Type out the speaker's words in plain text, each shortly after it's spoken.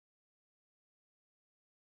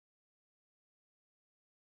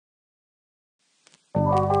Yo,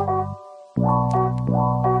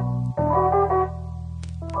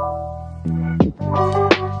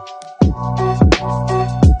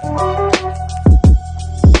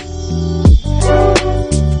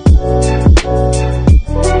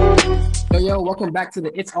 welcome back to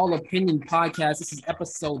the It's All Opinion podcast. This is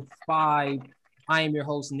episode 5. I am your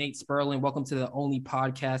host, Nate Sperling. Welcome to the only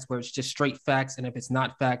podcast where it's just straight facts. And if it's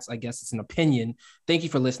not facts, I guess it's an opinion. Thank you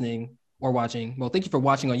for listening or watching. Well, thank you for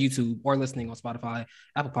watching on YouTube or listening on Spotify,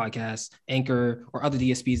 Apple Podcasts, Anchor, or other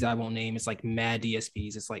DSPs that I won't name. It's like mad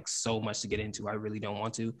DSPs. It's like so much to get into. I really don't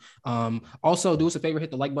want to. Also, do us a favor,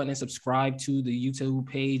 hit the like button and subscribe to the YouTube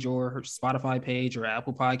page or Spotify page or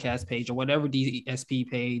Apple Podcast page or whatever DSP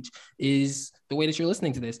page is the way that you're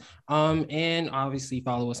listening to this. And obviously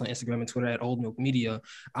follow us on Instagram and Twitter at Old Milk Media.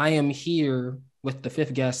 I am here with the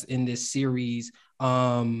 5th guest in this series.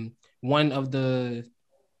 One of the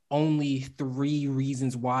only 3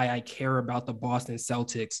 reasons why I care about the Boston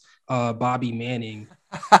Celtics, Bobby Manning.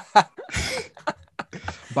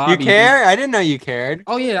 Bobby, you care? I didn't know you cared.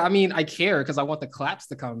 Oh, yeah. I mean, I care because I want the claps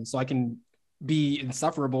to come so I can be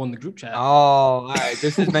insufferable in the group chat. Oh, all right.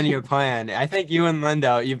 This has been your plan. I think you and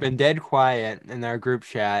Lindo, you've been dead quiet in our group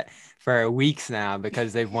chat for weeks now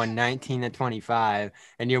because they've won 19-25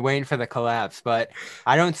 and you're waiting for the collapse. But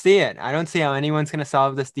I don't see it. I don't see how anyone's going to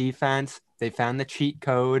solve this defense. They found the cheat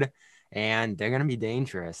code and they're going to be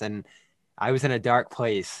dangerous. And I was in a dark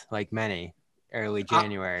place like many early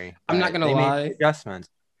January. I'm not going to lie. Adjustments.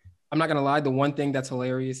 I'm not going to lie. The one thing that's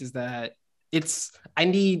hilarious is that I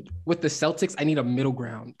need with the Celtics, I need a middle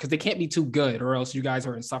ground because they can't be too good or else you guys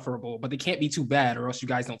are insufferable, but they can't be too bad or else you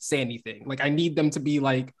guys don't say anything. Like I need them to be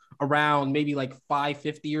like around maybe like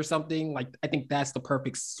 550 or something. Like I think that's the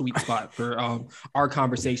perfect sweet spot for our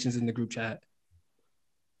conversations in the group chat.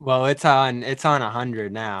 Well, it's on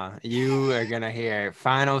 100 now. You are going to hear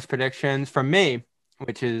finals predictions from me,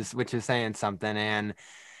 which is saying something. And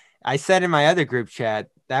I said in my other group chat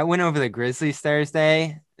that win over the Grizzlies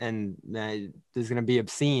Thursday, and there's going to be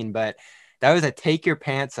obscene, but that was a take your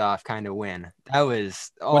pants off kind of win. That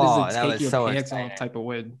was take your pants off type of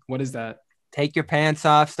win. What is that? Take your pants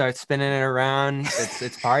off, start spinning it around.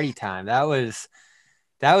 It's party time. That was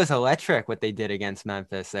electric what they did against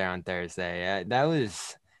Memphis there on Thursday. That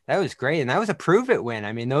was great. And that was a prove it win.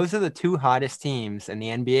 I mean, those are the 2 hottest teams in the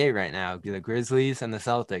NBA right now, the Grizzlies and the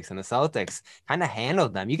Celtics. And the Celtics kind of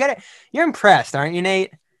handled them. You're impressed, aren't you,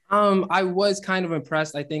 Nate? I was kind of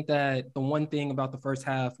impressed. I think that the one thing about the first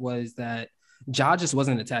half was that Ja just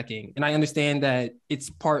wasn't attacking. And I understand that it's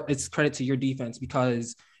credit to your defense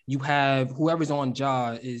because you have whoever's on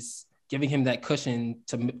Ja is giving him that cushion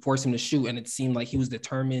to force him to shoot. And it seemed like he was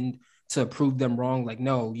determined to prove them wrong. Like,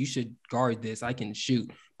 no, you should guard this. I can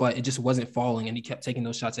shoot. But it just wasn't falling, and he kept taking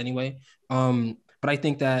those shots anyway. But I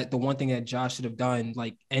think that the one thing that Josh should have done,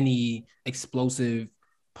 like any explosive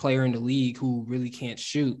player in the league who really can't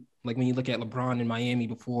shoot, like when you look at LeBron in Miami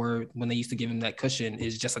before when they used to give him that cushion,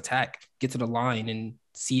 is just attack, get to the line, and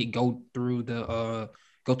see it go through the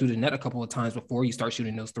net a couple of times before you start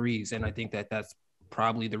shooting those threes. And I think that that's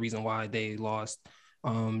probably the reason why they lost.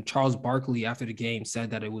 Charles Barkley after the game said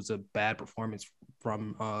that it was a bad performance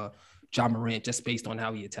from Ja Morant just based on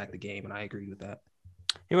how he attacked the game, and I agree with that.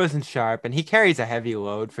 He wasn't sharp, and he carries a heavy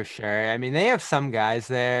load for sure. I mean, they have some guys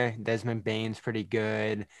there. Desmond Bane's pretty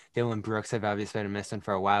good. Dylan Brooks have obviously been missing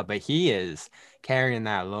for a while, but he is carrying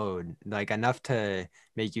that load, like enough to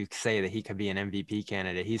make you say that he could be an MVP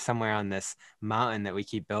candidate. He's somewhere on this mountain that we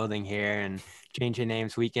keep building here and changing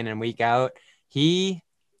names week in and week out.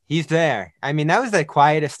 He's there. I mean, that was the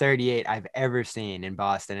quietest 38 I've ever seen in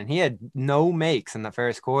Boston. And he had no makes in the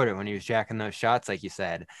first quarter when he was jacking those shots, like you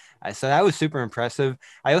said. So that was super impressive.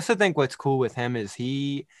 I also think what's cool with him is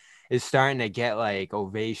he is starting to get like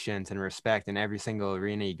ovations and respect in every single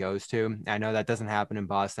arena he goes to. I know that doesn't happen in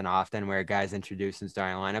Boston often where guys introduced in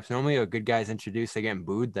starting lineups. Normally a good guy's introduced, they get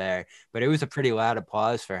booed there. But it was a pretty loud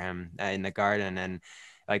applause for him in the Garden. And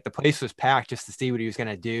like the place was packed just to see what he was going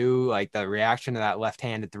to do. Like the reaction to that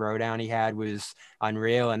left-handed throwdown he had was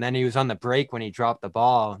unreal. And then he was on the break when he dropped the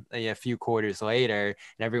ball a few quarters later,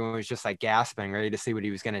 and everyone was just like gasping, ready to see what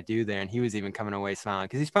he was going to do there. And he was even coming away smiling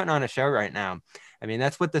because he's putting on a show right now. I mean,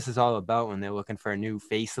 that's what this is all about when they're looking for a new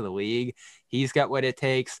face of the league. He's got what it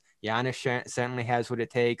takes. Giannis certainly has what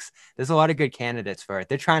it takes. There's a lot of good candidates for it.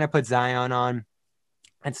 They're trying to put Zion on.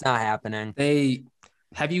 It's not happening.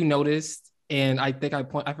 Have you noticed? And I think I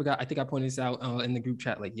pointed this out in the group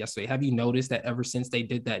chat like yesterday. Have you noticed that ever since they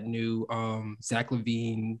did that new Zach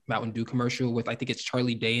LaVine Mountain Dew commercial with, I think it's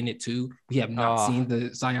Charlie Day in it too, we have not seen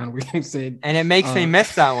the Zion Williamson. And it makes me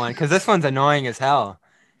miss that one because this one's annoying as hell.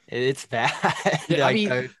 It's bad. Yeah, I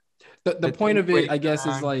mean, The The point team's of it, way I guess,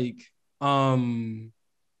 is strong. like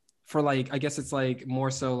for like I guess it's like more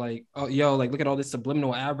so like, oh yo, like look at all this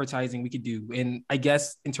subliminal advertising we could do. And I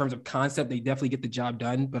guess in terms of concept, they definitely get the job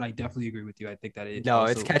done, but I definitely agree with you. I think that it No,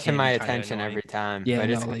 it's also catching can my be kind of attention annoying. every time, Yeah, but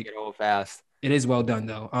it's no, gonna like get old fast. it is well done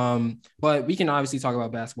though. But we can obviously talk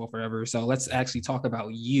about basketball forever. So let's actually talk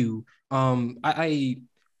about you. I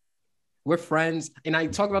we're friends, and I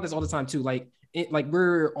talk about this all the time too. Like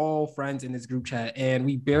we're all friends in this group chat, and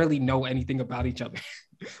we barely know anything about each other,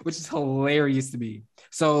 which is hilarious to me.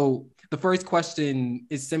 So the first question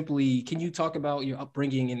is simply, can you talk about your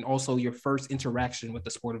upbringing and also your first interaction with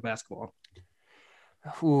the sport of basketball?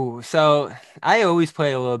 Ooh, so I always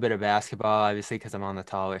play a little bit of basketball, obviously, because I'm on the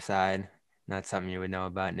taller side. Not something you would know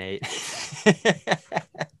about, Nate.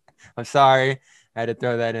 I'm sorry, I had to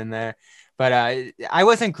throw that in there. But I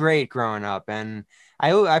wasn't great growing up, and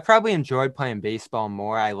I probably enjoyed playing baseball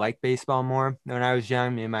more. I like baseball more. When I was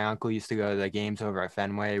young, me and my uncle used to go to the games over at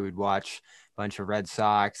Fenway. We'd watch a bunch of Red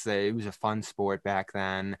Sox. It was a fun sport back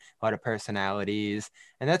then, a lot of personalities.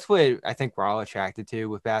 And that's what I think we're all attracted to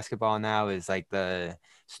with basketball now is like the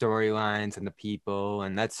storylines and the people.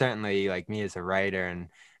 And that's certainly like me as a writer and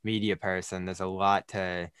media person. There's a lot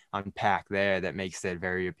to unpack there that makes it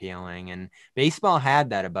very appealing. And baseball had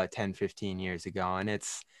that about 10, 15 years ago. And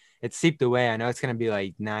it's seeped away. I know it's going to be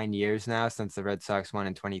like 9 years now since the Red Sox won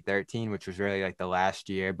in 2013, which was really like the last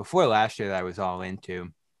year before last year that I was all into.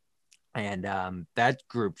 And that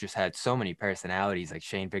group just had so many personalities like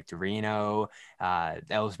Shane Victorino,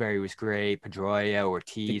 Ellsbury was great, Pedroia, Big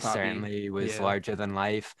Ortiz Poppy. certainly was Yeah. larger than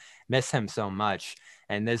life. Miss him so much.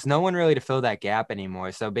 And there's no one really to fill that gap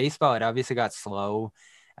anymore. So baseball, it obviously got slow,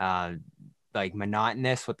 uh, like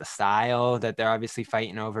monotonous with the style that they're obviously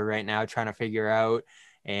fighting over right now, trying to figure out.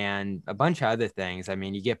 And a bunch of other things. I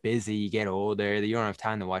mean, you get busy, you get older, you don't have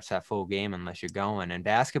time to watch that full game unless you're going. And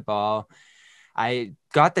basketball, I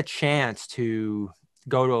got the chance to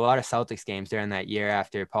go to a lot of Celtics games during that year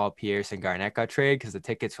after Paul Pierce and Garnett got traded because the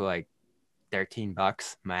tickets were like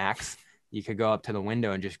 $13 max. You could go up to the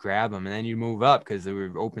window and just grab them, and then you move up because there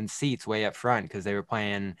were open seats way up front because they were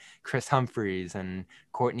playing Chris Humphreys and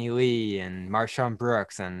Courtney Lee and Marshawn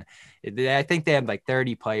Brooks, and I think they had like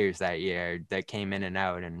 30 players that year that came in and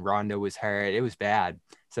out, and Rondo was hurt. It was bad,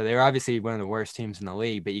 so they were obviously one of the worst teams in the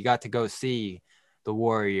league. But you got to go see the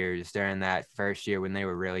Warriors during that first year when they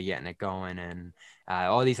were really getting it going, and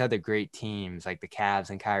all these other great teams like the Cavs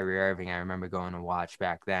and Kyrie Irving. I remember going to watch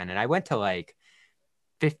back then, and I went to like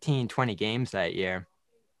 15, 20 games that year.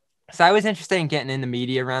 So I was interested in getting in the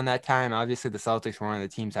media around that time. Obviously, the Celtics were one of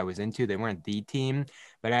the teams I was into. They weren't the team,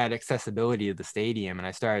 but I had accessibility to the stadium, and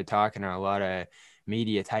I started talking to a lot of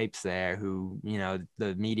media types there who,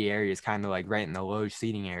 the media area is kind of like right in the low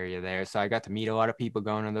seating area there. So I got to meet a lot of people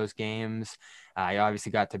going to those games. I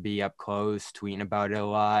obviously got to be up close, tweeting about it a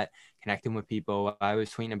lot, connecting with people. I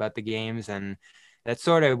was tweeting about the games, and that's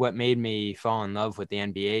sort of what made me fall in love with the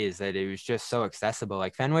NBA is that it was just so accessible.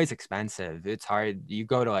 Like Fenway's expensive. It's hard. You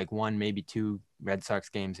go to like one, maybe two Red Sox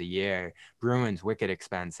games a year. Bruins wicked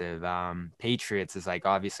expensive. Patriots is like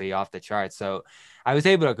obviously off the charts. So I was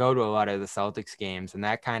able to go to a lot of the Celtics games, and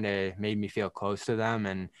that kind of made me feel close to them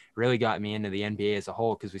and really got me into the NBA as a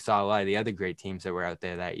whole because we saw a lot of the other great teams that were out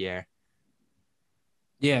there that year.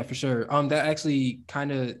 Yeah, for sure. That actually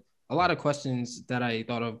kind of a lot of questions that I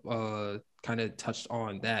thought of kind of touched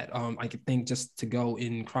on that. I could think just to go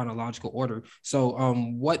in chronological order. So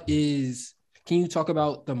can you talk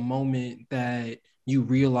about the moment that you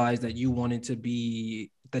realized that you wanted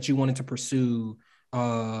to pursue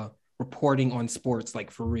uh reporting on sports like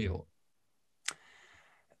for real?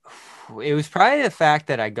 It was probably the fact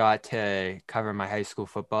that I got to cover my high school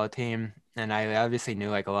football team, and I obviously knew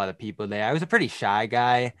like a lot of people there. I was a pretty shy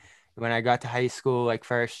guy when I got to high school, like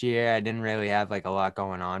first year. I didn't really have like a lot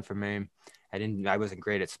going on for me. I wasn't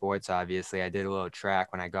great at sports, obviously. I did a little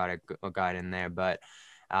track when I got in there, but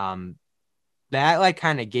um, that like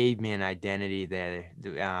kind of gave me an identity there.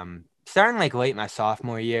 Starting like late my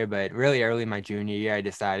sophomore year, but really early my junior year, I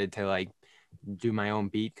decided to like do my own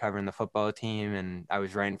beat covering the football team, and I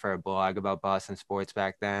was writing for a blog about Boston sports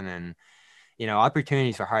back then. And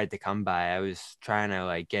opportunities were hard to come by. I was trying to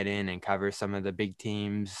like get in and cover some of the big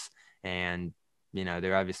teams, and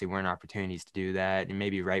there obviously weren't opportunities to do that, and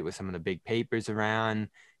maybe write with some of the big papers around.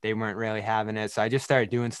 They weren't really having it, so I just started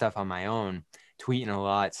doing stuff on my own, tweeting a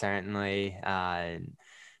lot, certainly.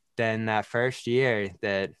 Then that first year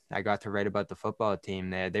that I got to write about the football team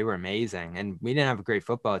there, they were amazing. And we didn't have a great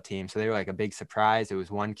football team. So they were like a big surprise. There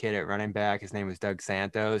was one kid at running back. His name was Doug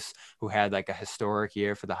Santos, who had like a historic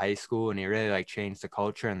year for the high school. And he really like changed the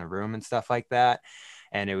culture in the room and stuff like that.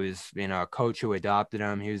 And it was, a coach who adopted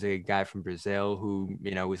him. He was a guy from Brazil who,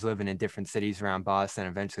 was living in different cities around Boston,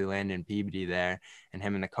 eventually landed in Peabody there. And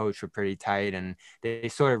him and the coach were pretty tight, and they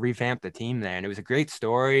sort of revamped the team there. And it was a great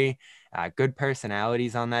story. Good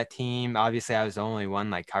personalities on that team. Obviously, I was the only one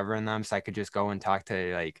like covering them, so I could just go and talk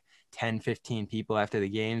to like 10, 15 people after the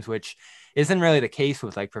games, which isn't really the case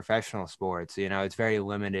with like professional sports. It's very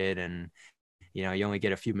limited, and you only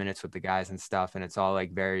get a few minutes with the guys and stuff, and it's all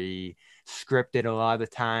like very scripted a lot of the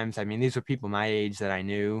times. I mean, these were people my age that I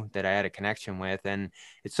knew, that I had a connection with, and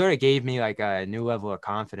it sort of gave me like a new level of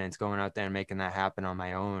confidence going out there and making that happen on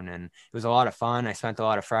my own. And it was a lot of fun. I spent a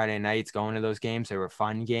lot of Friday nights going to those games. They were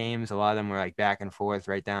fun games. A lot of them were like back and forth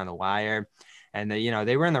right down the wire. And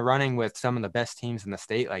they were in the running with some of the best teams in the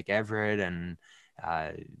state, like Everett and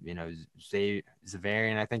uh,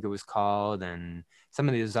 Xaverian, I think it was called, and some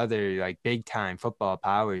of these other like big time football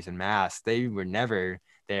powers in Mass. They were never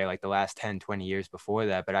there like the last 10, 20 years before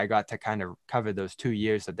that, but I got to kind of cover those 2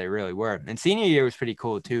 years that they really were. And senior year was pretty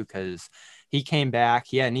cool too, because he came back.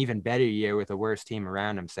 He had an even better year with a worse team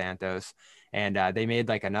around him, Santos. And they made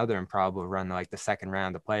like another improbable run, like the second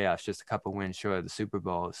round of the playoffs, just a couple wins short of the Super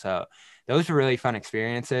Bowl. So those were really fun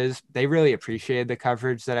experiences. They really appreciated the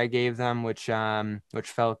coverage that I gave them, which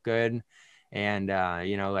felt good. And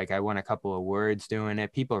like I won a couple of awards doing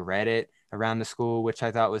it. People read it around the school, which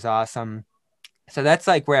I thought was awesome. So that's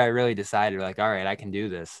like where I really decided, like, all right, I can do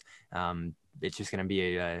this. It's just going to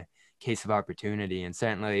be a case of opportunity. And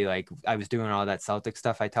certainly, like, I was doing all that Celtic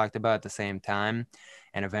stuff I talked about at the same time.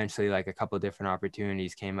 And eventually, like, a couple of different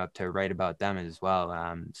opportunities came up to write about them as well,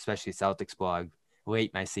 especially Celtics blog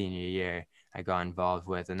late my senior year I got involved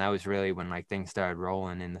with. And that was really when, like, things started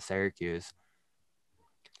rolling in the Syracuse.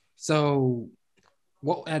 So,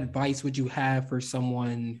 what advice would you have for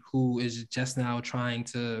someone who is just now trying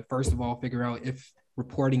to, first of all, figure out if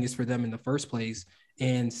reporting is for them in the first place,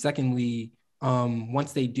 and secondly,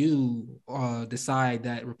 once they do decide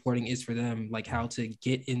that reporting is for them, like how to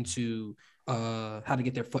get into, how to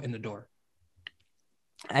get their foot in the door?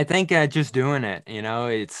 I think just doing it,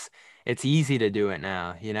 it's easy to do it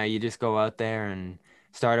now. You just go out there and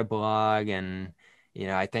start a blog, and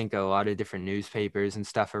I think a lot of different newspapers and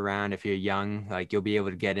stuff around. If you're young, like you'll be able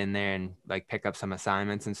to get in there and like pick up some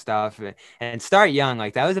assignments and stuff, and start young.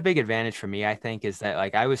 Like that was a big advantage for me, I think, is that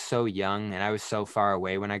like I was so young and I was so far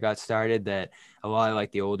away when I got started that a lot of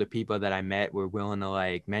like the older people that I met were willing to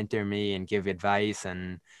like mentor me and give advice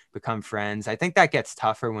and become friends. I think that gets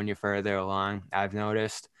tougher when you're further along, I've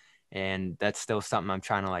noticed. And that's still something I'm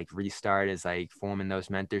trying to like restart, is like forming those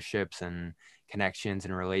mentorships and connections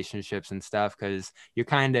and relationships and stuff. Cause you're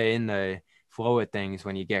kind of in the flow of things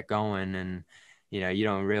when you get going, and you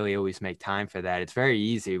don't really always make time for that. It's very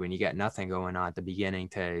easy when you got nothing going on at the beginning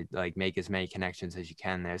to like make as many connections as you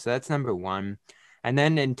can there. So that's number one. And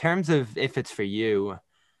then in terms of if it's for you,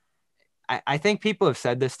 I think people have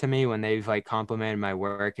said this to me when they've like complimented my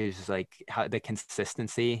work, is just like how the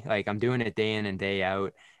consistency, like I'm doing it day in and day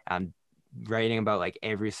out. I'm writing about like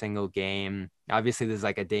every single game. Obviously there's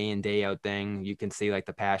like a day in, day out thing. You can see like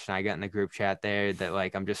the passion I got in the group chat there, that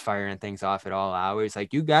like I'm just firing things off at all hours.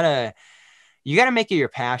 Like you gotta make it your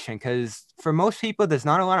passion, because for most people there's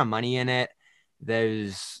not a lot of money in it.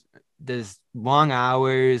 There's long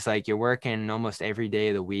hours, like you're working almost every day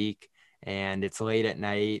of the week, and it's late at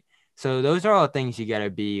night. So those are all things you got to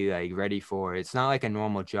be like ready for. It's not like a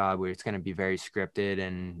normal job where it's going to be very scripted,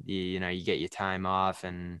 and you get your time off,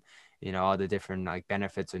 and all the different like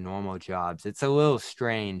benefits of normal jobs. It's a little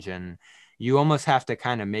strange, and you almost have to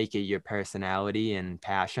kind of make it your personality and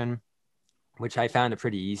passion, which I found a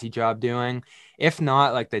pretty easy job doing. If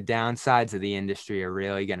not, like the downsides of the industry are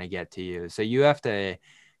really going to get to you. So you have to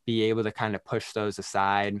be able to kind of push those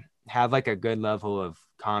aside, have like a good level of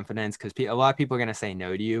confidence, because a lot of people are going to say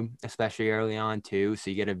no to you, especially early on too. So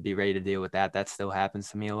you got to be ready to deal with that. That still happens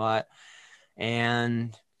to me a lot.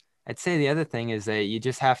 And I'd say the other thing is that you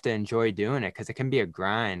just have to enjoy doing it, because it can be a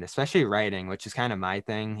grind, especially writing, which is kind of my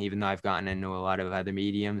thing, even though I've gotten into a lot of other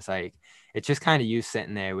mediums. Like it's just kind of you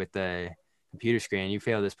sitting there with the computer screen. You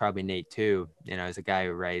feel this probably, Nate, too, as a guy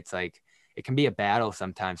who writes. Like it can be a battle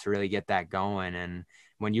sometimes to really get that going. And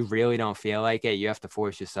when you really don't feel like it, you have to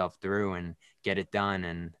force yourself through and get it done.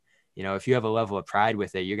 And if you have a level of pride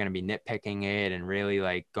with it, you're going to be nitpicking it and really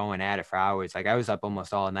like going at it for hours. Like I was up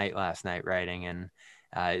almost all night last night writing, and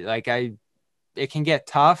it can get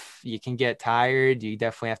tough. You can get tired. You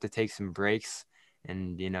definitely have to take some breaks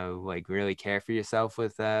and, like really care for yourself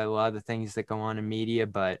with a lot of the things that go on in media.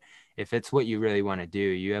 But if it's what you really want to do,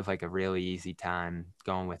 you have like a really easy time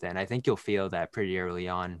going with it. And I think you'll feel that pretty early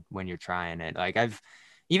on when you're trying it. Like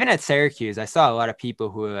even at Syracuse, I saw a lot of people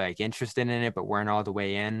who were like interested in it, but weren't all the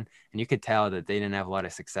way in. And you could tell that they didn't have a lot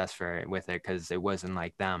of success with it because it wasn't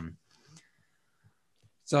like them.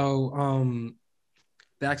 So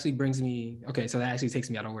that actually brings me okay. So that actually takes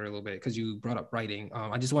me out of order a little bit because you brought up writing.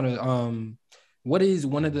 I just want to what is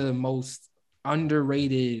one of the most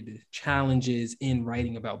underrated challenges in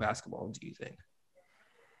writing about basketball? Do you think?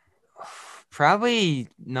 Probably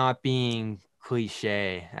not being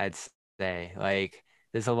cliche, I'd say. Like,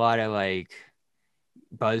 there's a lot of like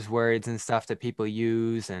buzzwords and stuff that people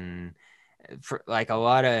use, and for like a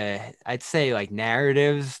lot of, I'd say, like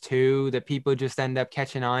narratives too that people just end up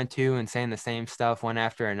catching on to and saying the same stuff one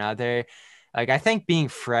after another. Like, I think being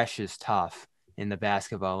fresh is tough in the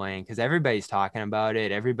basketball lane because everybody's talking about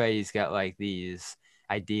it. Everybody's got like these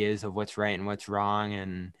ideas of what's right and what's wrong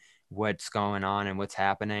and what's going on and what's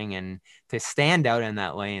happening. And to stand out in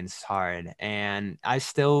that lane is hard. And I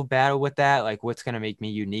still battle with that. Like, what's going to make me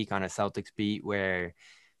unique on a Celtics beat where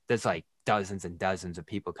there's like dozens and dozens of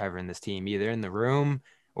people covering this team, either in the room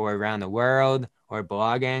or around the world or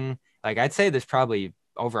blogging. Like, I'd say there's probably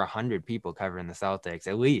over 100 people covering the Celtics,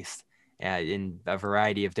 at least, in a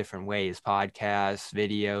variety of different ways: podcasts,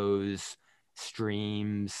 videos,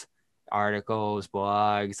 streams, articles,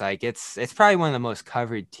 blogs. Like, it's probably one of the most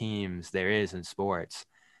covered teams there is in sports.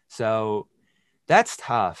 So that's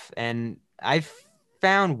tough. And I've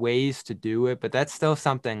found ways to do it, but that's still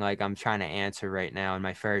something like I'm trying to answer right now in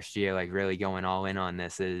my first year, like really going all in on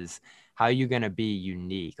this is how are you going to be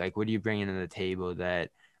unique? Like, what are you bringing to the table that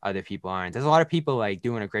other people aren't? There's a lot of people like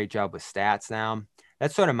doing a great job with stats now.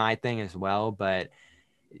 That's sort of my thing as well. But,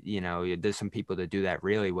 there's some people that do that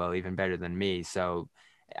really well, even better than me. So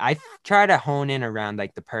I try to hone in around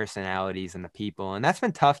like the personalities and the people. And that's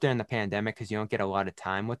been tough during the pandemic because you don't get a lot of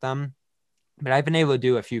time with them, but I've been able to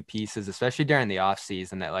do a few pieces, especially during the off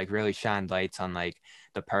season, that like really shine lights on like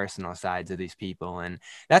the personal sides of these people. And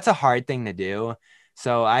that's a hard thing to do.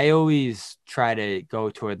 So I always try to go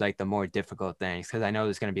toward like the more difficult things because I know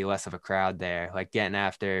there's going to be less of a crowd there, like getting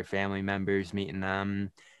after family members, meeting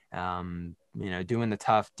them, doing the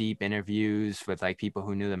tough, deep interviews with like people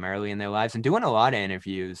who knew them early in their lives and doing a lot of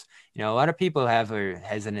interviews. A lot of people have a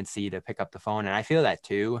hesitancy to pick up the phone, and I feel that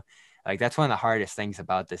too. Like, that's one of the hardest things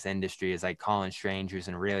about this industry is like calling strangers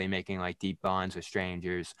and really making like deep bonds with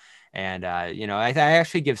strangers. And I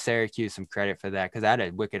actually give Syracuse some credit for that because I had a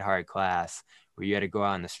wicked hard class where you had to go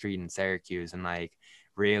out on the street in Syracuse and like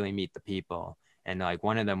really meet the people. And like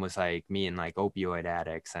one of them was like me and like opioid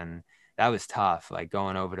addicts, and that was tough, like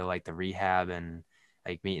going over to like the rehab and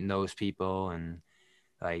like meeting those people and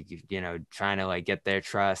like, trying to like get their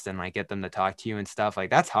trust and like get them to talk to you and stuff.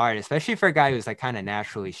 Like, that's hard, especially for a guy who's like kind of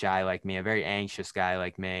naturally shy like me, a very anxious guy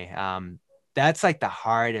like me. That's like the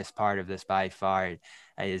hardest part of this by far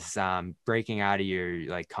is breaking out of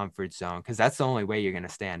your like comfort zone, because that's the only way you're going to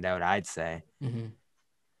stand out, I'd say.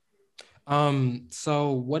 Mm-hmm.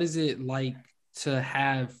 So what is it like to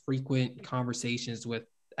have frequent conversations with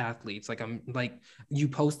athletes? Like I'm like you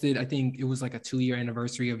posted, I think it was like a 2-year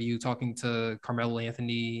anniversary of you talking to Carmelo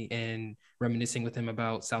Anthony and reminiscing with him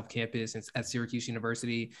about South Campus and at Syracuse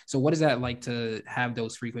University. So what is that like to have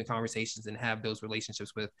those frequent conversations and have those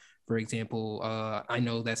relationships with, for example, I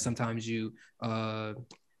know that sometimes you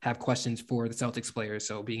have questions for the Celtics players.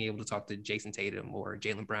 So being able to talk to Jason Tatum or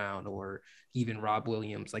Jaylen Brown or even Rob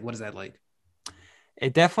Williams, like what is that like?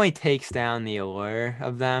 It definitely takes down the allure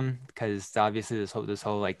of them because obviously this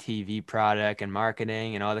whole like TV product and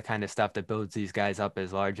marketing and all the kind of stuff that builds these guys up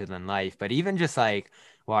is larger than life. But even just like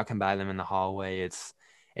walking by them in the hallway,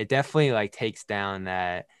 it definitely like takes down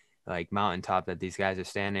that like mountaintop that these guys are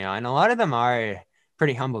standing on. And a lot of them are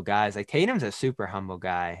pretty humble guys. Like Tatum's a super humble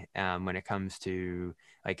guy when it comes to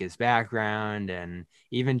like his background and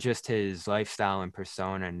even just his lifestyle and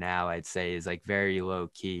persona now, I'd say is like very low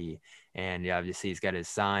key. And obviously he's got his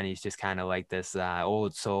son. He's just kind of like this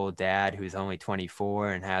old soul dad who's only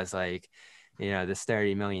 24 and has like, this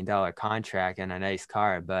 $30 million contract and a nice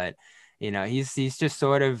car. But, he's just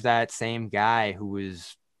sort of that same guy who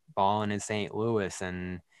was balling in St. Louis,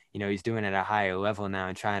 and, he's doing it at a higher level now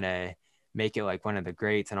and trying to make it like one of the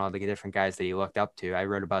greats and all the different guys that he looked up to. I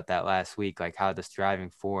wrote about that last week, like how this driving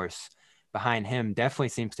force behind him definitely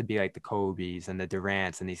seems to be like the Kobe's and the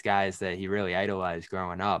Durants and these guys that he really idolized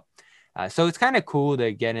growing up. So it's kind of cool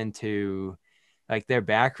to get into like their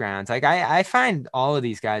backgrounds. Like I find all of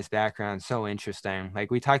these guys' backgrounds so interesting.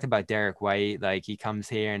 Like we talked about Derek White, like he comes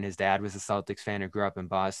here and his dad was a Celtics fan who grew up in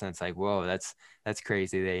Boston. It's like, whoa, that's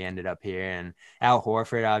crazy they ended up here. And Al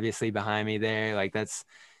Horford, obviously behind me there, like that's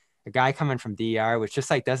a guy coming from DR, which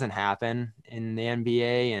just like doesn't happen in the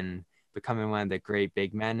NBA, and becoming one of the great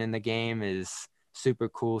big men in the game is super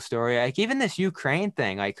cool story. Like even this Ukraine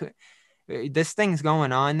thing, like this thing's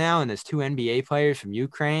going on now, and there's two NBA players from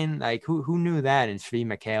Ukraine. Like who knew that? And Svi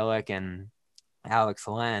Mikhailiuk and Alex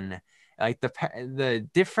Len. Like the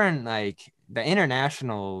different, like the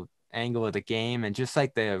international angle of the game, and just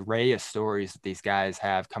like the array of stories that these guys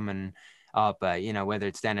have coming up. You know, whether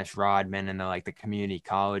it's Dennis Rodman and the community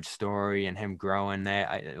college story and him growing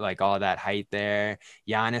there, like all that height there.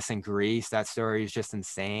 Giannis in Greece, that story is just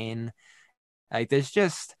insane. Like there's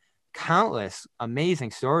just countless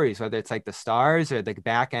amazing stories, whether it's like the stars or the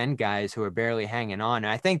back end guys who are barely hanging on.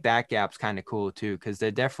 And I think that gap's kind of cool too, because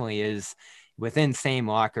there definitely is within same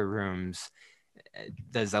locker rooms.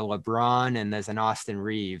 There's a LeBron and there's an Austin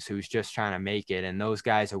Reeves who's just trying to make it. And those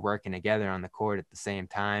guys are working together on the court at the same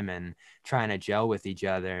time and trying to gel with each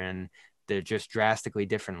other. And they're just drastically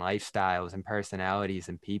different lifestyles and personalities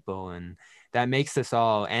and people. And that makes this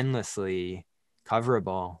all endlessly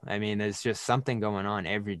coverable. I mean, there's just something going on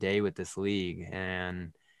every day with this league,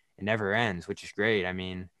 and it never ends, which is great. I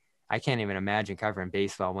mean, I can't even imagine covering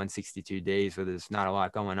baseball 162 days where there's not a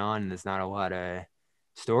lot going on and there's not a lot of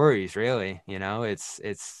stories, really. You know, it's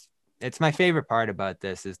my favorite part about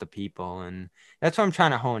this is the people, and that's what I'm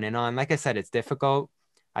trying to hone in on. Like I said, it's difficult.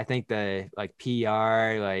 I think the like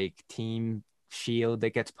PR, like team shield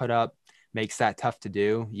that gets put up makes that tough to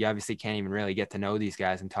do. You obviously can't even really get to know these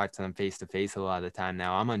guys and talk to them face to face a lot of the time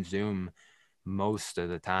now. I'm on Zoom most of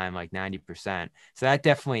the time, like 90%. So that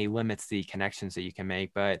definitely limits the connections that you can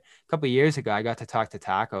make. But a couple of years ago, I got to talk to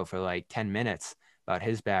Taco for like 10 minutes about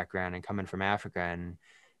his background and coming from Africa and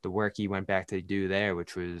the work he went back to do there,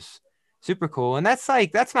 which was super cool. And that's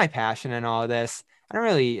my passion in all of this. I don't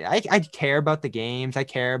really, I care about the games. I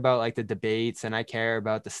care about like the debates, and I care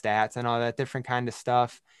about the stats and all that different kind of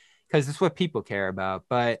stuff because it's what people care about.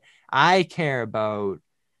 But I care about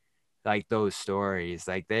like those stories.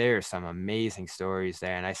 Like there are some amazing stories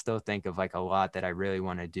there, and I still think of like a lot that I really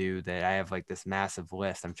want to do, that I have like this massive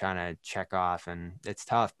list I'm trying to check off, and it's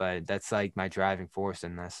tough, but that's like my driving force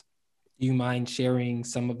in this. Do you mind sharing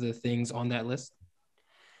some of the things on that list?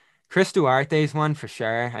 Chris Duarte is one for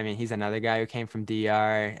sure. I mean, he's another guy who came from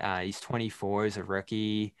DR. He's 24, is a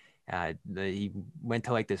rookie. He went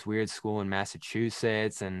to like this weird school in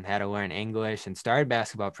Massachusetts and had to learn English and started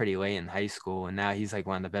basketball pretty late in high school. And now he's like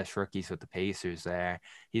one of the best rookies with the Pacers there.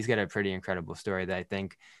 He's got a pretty incredible story that I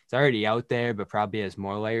think is already out there, but probably has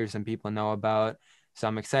more layers than people know about. So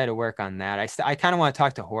I'm excited to work on that. I kind of want to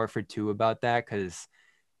talk to Horford too about that, because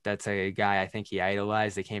that's a guy I think he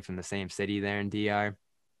idolized. They came from the same city there in DR.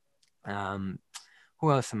 Um, who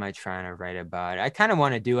else am I trying to write about? I kind of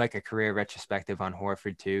want to do like a career retrospective on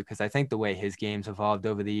Horford too, because I think the way his game's evolved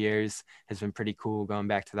over the years has been pretty cool, going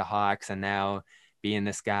back to the Hawks and now being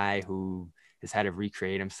this guy who has had to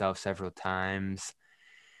recreate himself several times.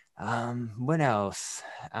 What else?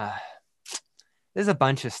 There's a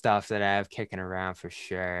bunch of stuff that I have kicking around for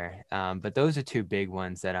sure. But those are two big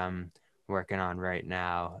ones that I'm working on right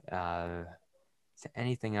now. Is there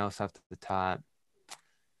anything else off the top?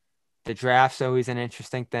 The draft's always an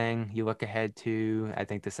interesting thing you look ahead to. I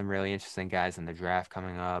think there's some really interesting guys in the draft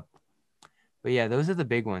coming up. But yeah, those are the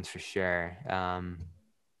big ones for sure.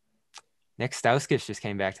 Nick Stauskas just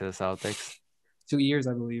came back to the Celtics. 2 years,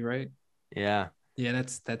 I believe, right? Yeah. Yeah,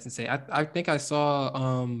 that's insane. I think I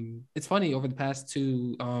saw it's funny, over the past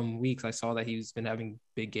 2 weeks I saw that he's been having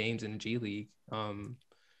big games in the G League.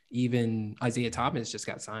 Even Isaiah Thomas just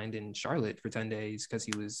got signed in Charlotte for 10 days because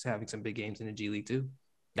he was having some big games in the G League too.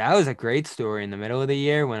 That was a great story in the middle of the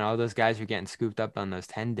year when all those guys were getting scooped up on those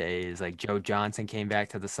 10 days. Like Joe Johnson came back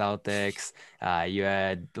to the Celtics. You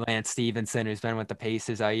had Lance Stevenson, who's been with the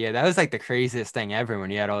Pacers all year. That was like the craziest thing ever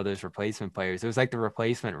when you had all those replacement players. It was like the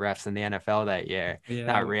replacement refs in the NFL that year. Yeah,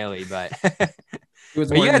 Not really, but it was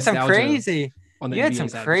but more you had some nostalgia crazy on the you had some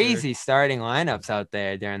NBA side for sure. crazy starting lineups out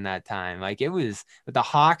there during that time. Like it was, but the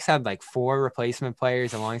Hawks had like 4 replacement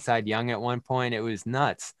players alongside Young at one point. It was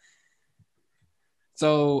nuts.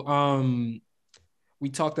 So we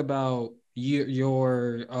talked about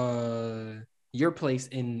your place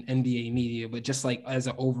in NBA media, but just like as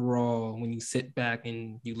an overall, when you sit back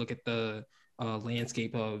and you look at the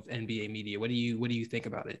landscape of NBA media, what do you think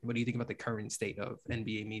about it? What do you think about the current state of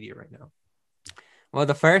NBA media right now? Well,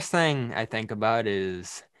 the first thing I think about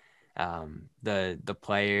is the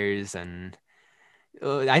players, and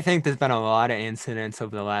I think there's been a lot of incidents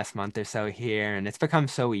over the last month or so here, and it's become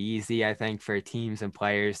so easy, I think, for teams and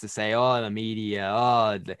players to say, "Oh, the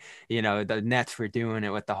media, the Nets were doing it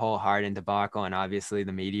with the whole Harden debacle," and obviously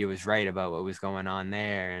the media was right about what was going on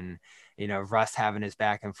there, and Russ having his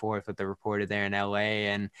back and forth with the reporter there in LA.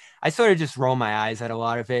 And I sort of just roll my eyes at a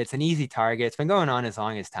lot of it. It's an easy target. It's been going on as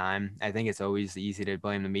long as time. I think it's always easy to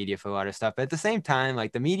blame the media for a lot of stuff. But at the same time,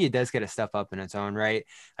 like the media does get a step up in its own right.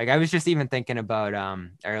 Like I was just even thinking about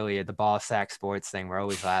earlier, the ball sack sports thing we're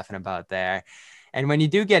always laughing about there. And when you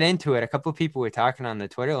do get into it, a couple of people were talking on the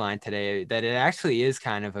Twitter line today that it actually is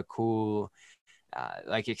kind of a cool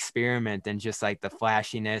like experiment and just like the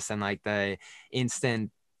flashiness and like the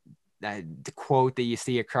instant the quote that you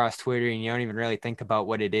see across Twitter and you don't even really think about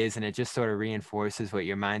what it is. And it just sort of reinforces what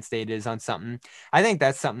your mind state is on something. I think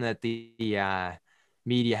that's something that the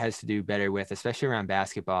media has to do better with, especially around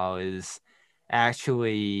basketball, is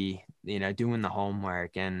actually, doing the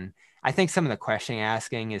homework. And I think some of the question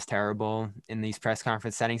asking is terrible in these press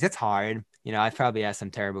conference settings. It's hard. I've probably asked some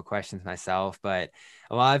terrible questions myself, but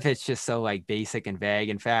a lot of it's just so like basic and vague.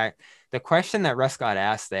 In fact, the question that Russ got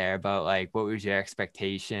asked there about like, what was your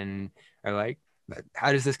expectation, or like,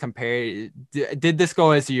 how does this compare? Did this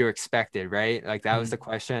go as you expected? Right? Like that was the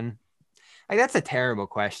question. Like that's a terrible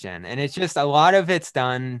question. And it's just a lot of it's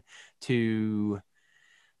done to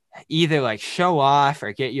either like show off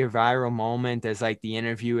or get your viral moment as like the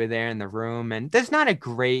interviewer there in the room. And there's not a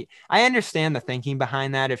great, I understand the thinking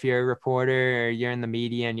behind that. If you're a reporter or you're in the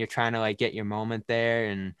media and you're trying to like get your moment there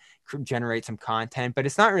and generate some content, but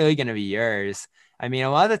it's not really going to be yours. I mean,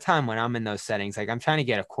 a lot of the time when I'm in those settings, like I'm trying to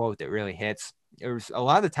get a quote that really hits. A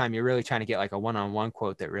lot of the time you're really trying to get like a one-on-one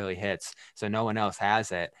quote that really hits, so no one else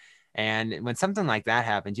has it. And when something like that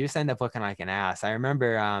happens, you just end up looking like an ass. I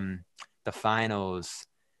remember the finals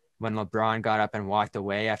when LeBron got up and walked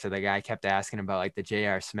away after the guy kept asking about like the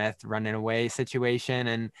J.R. Smith running away situation.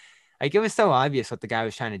 And like, it was so obvious what the guy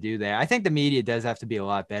was trying to do there. I think the media does have to be a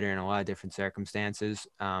lot better in a lot of different circumstances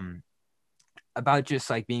about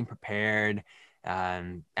just like being prepared,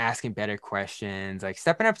 asking better questions, like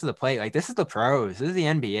stepping up to the plate. Like this is the pros, this is the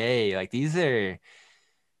NBA. Like these are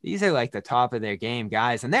like the top of their game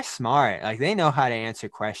guys, and they're smart. Like they know how to answer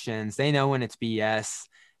questions. They know when it's BS.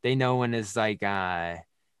 They know when it's like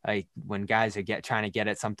when guys are trying to get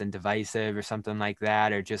at something divisive or something like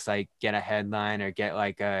that, or just like get a headline or get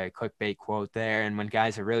like a clickbait quote there. And when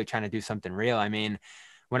guys are really trying to do something real, I mean,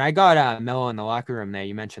 when I got Melo in the locker room there,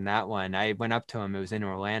 you mentioned that one, I went up to him. It was in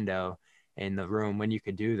Orlando in the room when you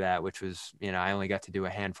could do that, which was, I only got to do a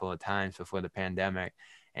handful of times before the pandemic.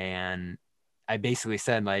 And I basically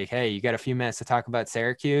said like, hey, you got a few minutes to talk about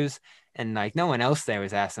Syracuse? And like no one else there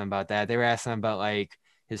was asking about that. They were asking about like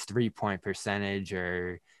his 3-point percentage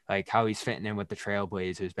or like how he's fitting in with the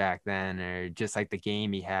Trailblazers back then, or just like the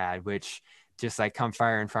game he had, which just like come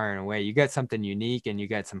firing away. You got something unique and you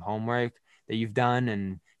got some homework that you've done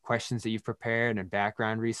and questions that you've prepared and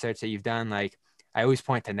background research that you've done. Like I always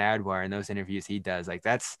point to Nardwuar in those interviews he does. Like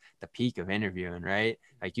that's the peak of interviewing, right?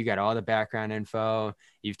 Like you got all the background info.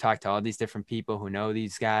 You've talked to all these different people who know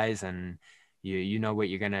these guys, and you know what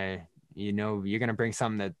you're gonna bring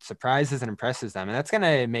something that surprises and impresses them, and that's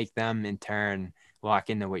gonna make them in turn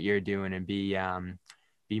lock into what you're doing and be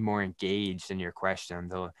more engaged in your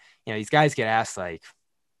questions. These guys get asked like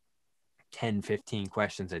 10, 15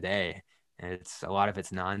 questions a day, and a lot of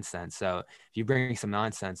it's nonsense. So if you bring some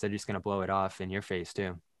nonsense, they're just going to blow it off in your face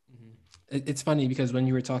too. It's funny because when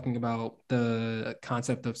you were talking about the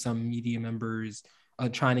concept of some media members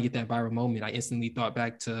trying to get that viral moment, I instantly thought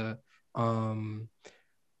back to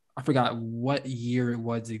I forgot what year it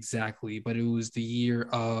was exactly, but it was the year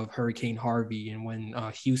of Hurricane Harvey and when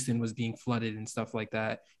Houston was being flooded and stuff like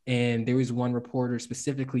that. And there was one reporter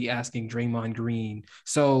specifically asking Draymond Green.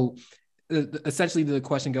 So essentially the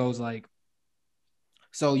question goes like,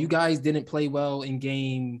 so you guys didn't play well in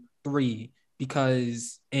game 3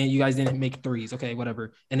 and you guys didn't make threes. Okay,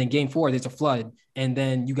 whatever. And then game 4, there's a flood. And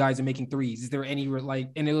then you guys are making threes. Is there any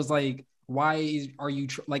and it was like, are you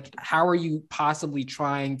how are you possibly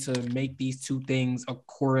trying to make these two things a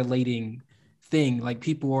correlating thing? Like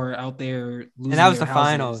people are out there losing. And that was their the houses.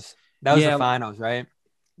 finals. That was the finals, right?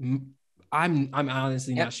 I'm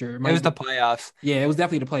honestly not sure. It was the playoffs. Yeah, it was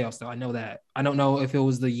definitely the playoffs though. I know that. I don't know if it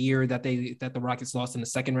was the year that the Rockets lost in the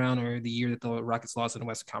second round or the year that the Rockets lost in the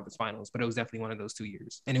Western Conference Finals, but it was definitely one of those 2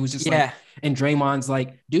 years. And it was just like, and Draymond's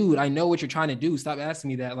like, dude, I know what you're trying to do. Stop asking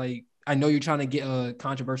me that. Like, I know you're trying to get a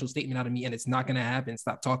controversial statement out of me and it's not going to happen.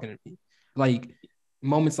 Stop talking to me. Like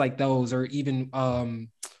moments like those, or even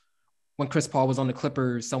when Chris Paul was on the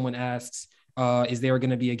Clippers, someone asks, is there going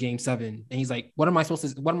to be a game 7? And he's like, what am I supposed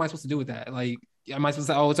to do with that? Like, am I supposed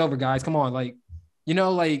to say, oh, it's over, guys, come on. Like,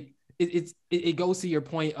 like it goes to your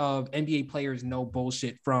point of NBA players know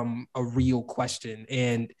bullshit from a real question.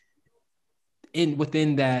 And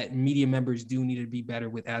within that, media members do need to be better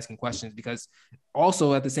with asking questions, because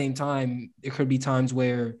also at the same time, there could be times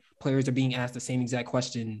where players are being asked the same exact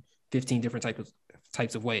question 15 different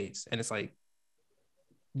types of ways. And it's like,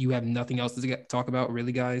 you have nothing else to talk about,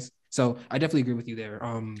 really, guys. So I definitely agree with you there.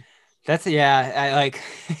 That's yeah. I like.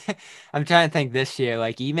 I'm trying to think this year.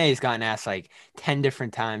 Like Ime's gotten asked like 10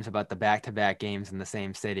 different times about the back-to-back games in the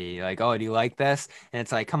same city. Like, oh, do you like this? And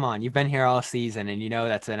it's like, come on, you've been here all season, and you know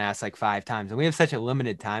that's been asked like 5 times. And we have such a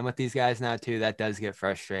limited time with these guys now too. That does get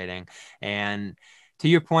frustrating. And to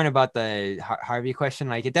your point about the Harvey question,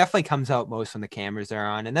 like it definitely comes out most when the cameras are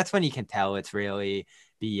on, and that's when you can tell it's really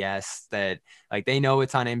BS. That like they know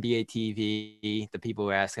it's on NBA TV, the people who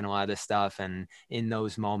are asking a lot of this stuff, and in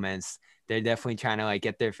those moments they're definitely trying to like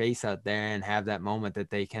get their face out there and have that moment that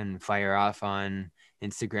they can fire off on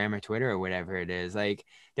Instagram or Twitter or whatever it is. Like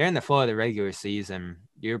during the flow of the regular season,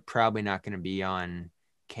 you're probably not going to be on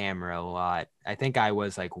camera a lot. I think I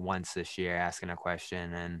was like once this year asking a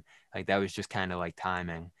question, and like that was just kind of like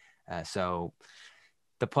timing. So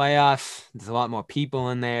the playoffs, there's a lot more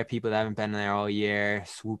people in there, people that haven't been there all year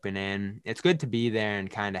swooping in. It's good to be there and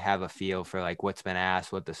kind of have a feel for like what's been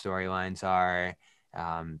asked, what the storylines are,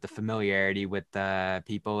 the familiarity with the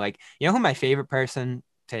people. Like, you know who my favorite person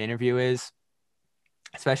to interview is,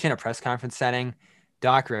 especially in a press conference setting?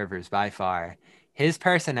 Doc Rivers, by far. His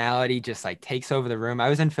personality just like takes over the room. I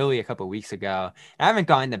was in Philly a couple of weeks ago. I haven't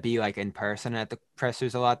gotten to be like in person at the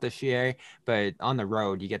pressers a lot this year, but on the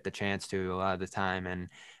road you get the chance to a lot of the time. And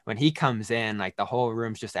when he comes in, like the whole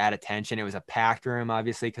room's just at attention. It was a packed room,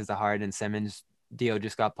 obviously, because the Harden Simmons deal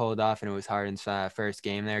just got pulled off, and it was Harden's first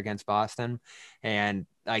game there against Boston. And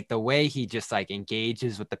like the way he just like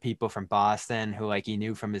engages with the people from Boston who like he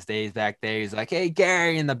knew from his days back there. He's like, "Hey,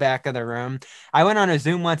 Gary," in the back of the room. I went on a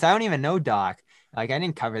Zoom once. I don't even know Doc. Like I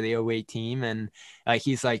didn't cover the '08 team, and like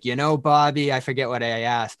he's like, Bobby, I forget what I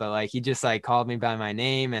asked, but like he just like called me by my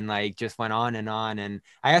name and like just went on and on. And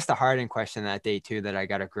I asked a Harden question that day too that I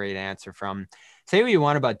got a great answer from. Say what you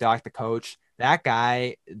want about Doc the coach, that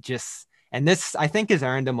guy just, and this I think has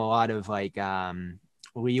earned him a lot of like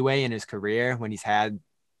leeway in his career when he's had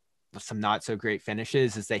some not so great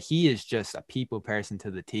finishes, is that he is just a people person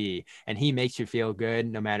to the T, and he makes you feel good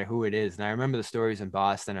no matter who it is. And I remember the stories in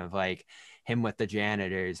Boston of like him with the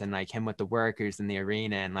janitors and like him with the workers in the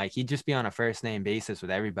arena, and like he'd just be on a first name basis with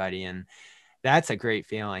everybody. And that's a great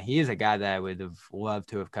feeling. He is a guy that I would have loved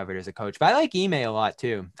to have covered as a coach. But I like Ime a lot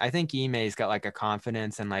too. I think Ime's got like a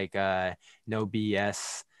confidence and like no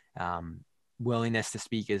BS willingness to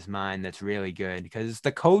speak his mind that's really good, because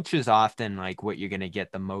the coach is often like what you're going to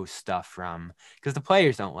get the most stuff from, because the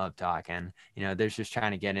players don't love talking. They're just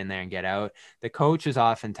trying to get in there and get out. The coach is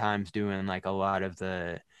oftentimes doing like a lot of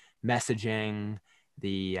the messaging,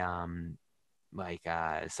 the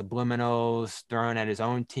subliminals thrown at his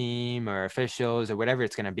own team or officials or whatever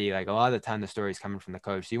it's going to be. Like a lot of the time the story's coming from the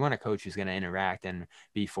coach. So you want a coach who's going to interact and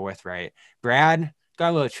be forthright. Brad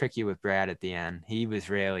got a little tricky with Brad at the end. He was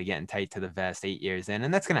really getting tight to the vest 8 years in,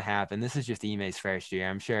 and that's going to happen. This is just Ime's first year.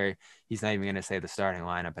 I'm sure he's not even going to say the starting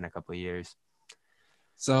lineup in a couple of years.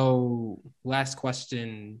 So last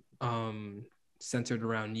question, centered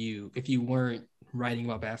around you. If you weren't writing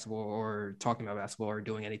about basketball or talking about basketball or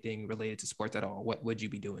doing anything related to sports at all, what would you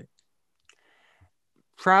be doing?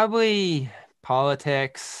 Probably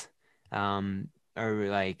politics, or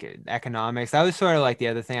like economics. That was sort of like the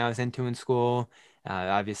other thing I was into in school.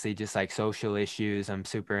 Obviously just like social issues I'm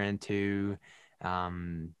super into,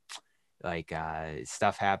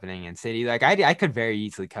 stuff happening in city. Like I could very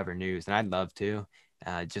easily cover news, and I'd love to.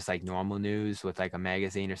 Just like normal news with like a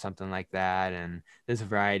magazine or something like that. And there's a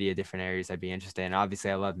variety of different areas I'd be interested in.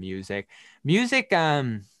 Obviously I love music.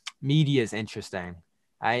 Media is interesting.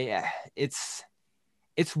 It's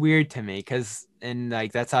weird to me because, and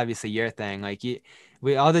like that's obviously your thing, like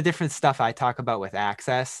with all the different stuff I talk about with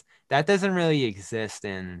access, that doesn't really exist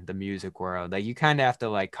in the music world. Like you kind of have to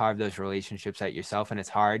like carve those relationships out yourself, and it's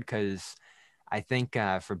hard because I think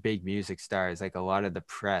for big music stars, like a lot of the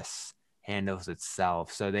press handles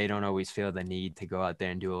itself, so they don't always feel the need to go out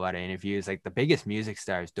there and do a lot of interviews. Like the biggest music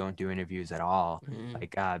stars don't do interviews at all,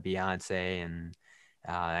 like Beyonce, and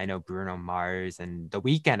I know Bruno Mars, and The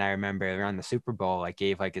Weeknd. I remember around the Super Bowl, like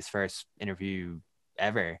gave like his first interview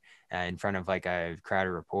ever in front of like a crowd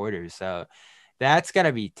of reporters. So that's got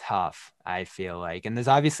to be tough, I feel like. And there's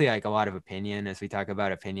obviously like a lot of opinion, as we talk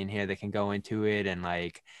about opinion here, that can go into it. And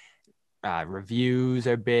like reviews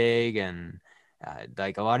are big, and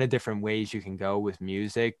like a lot of different ways you can go with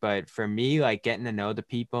music. But for me, like getting to know the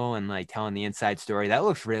people and like telling the inside story, that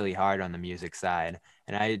looks really hard on the music side.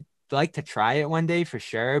 And I like to try it one day for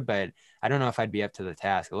sure, but I don't know if I'd be up to the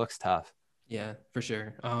task. It looks tough. Yeah, for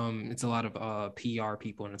sure. It's a lot of PR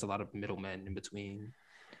people and it's a lot of middlemen in between.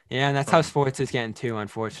 Yeah, and that's how sports is getting too,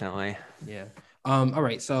 unfortunately. Yeah. All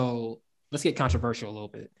right, so let's get controversial a little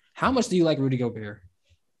bit. How much do you like Rudy Gobert?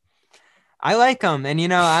 I like him, and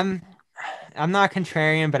I'm not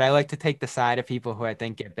contrarian, but I like to take the side of people who I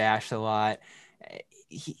think get bashed a lot.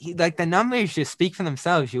 Like the numbers just speak for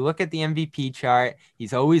themselves. You look at the MVP chart,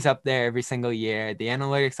 he's always up there every single year. The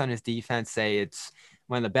analytics on his defense say it's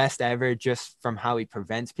one of the best ever just from how he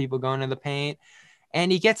prevents people going to the paint.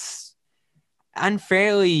 And he gets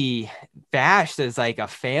unfairly bashed as like a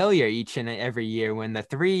failure each and every year when the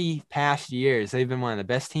 3 past years they've been one of the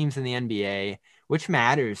best teams in the NBA, which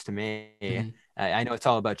matters to me. Mhm. I know it's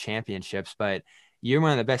all about championships, but you're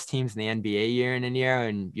one of the best teams in the NBA year in and year out,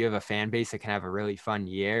 and you have a fan base that can have a really fun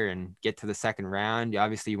year and get to the second round.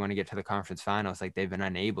 Obviously, you want to get to the conference finals like they've been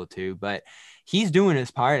unable to, but he's doing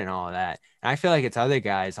his part in all of that. And I feel like it's other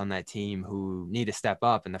guys on that team who need to step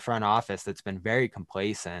up in the front office that's been very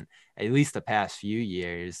complacent, at least the past few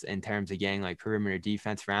years, in terms of getting like perimeter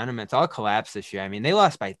defense around them. It's all collapsed this year. I mean, they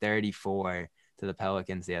lost by 34 to the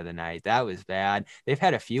Pelicans the other night. That was bad. They've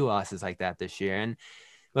had a few losses like that this year. And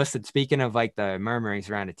listen, speaking of like the murmurings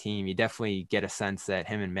around a team, you definitely get a sense that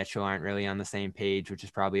him and Mitchell aren't really on the same page, which is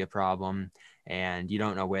probably a problem. And you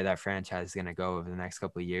don't know where that franchise is going to go over the next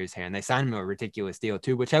couple of years here. And they signed him a ridiculous deal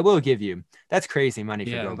too, which I will give you. That's crazy money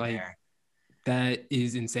for Yeah, Gobert. like that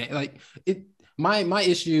is insane. Like it my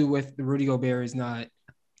issue with Rudy Gobert is not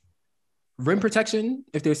rim protection.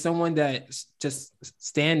 If there's someone that just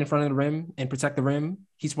stand in front of the rim and protect the rim,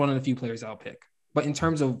 he's one of the few players I'll pick. But in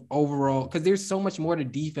terms of overall, because there's so much more to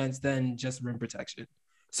defense than just rim protection.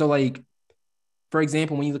 So like, for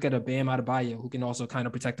example, when you look at a Bam Adebayo who can also kind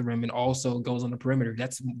of protect the rim and also goes on the perimeter,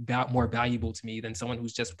 that's more valuable to me than someone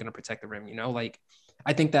who's just going to protect the rim. You know, like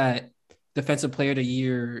I think that Defensive Player of the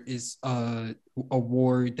Year is a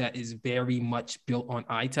award that is very much built on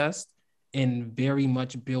eye test and very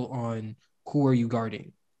much built on who are you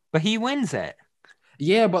guarding. But he wins it.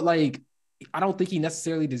 Yeah, but like I don't think he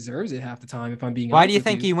necessarily deserves it half the time. If I'm being Why do honest you with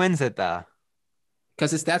think you, he wins it though? because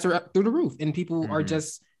his stats are up through the roof, and people are Mm-hmm.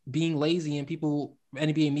 just being lazy, and people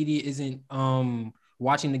NBA media isn't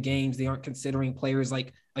watching the games. They aren't considering players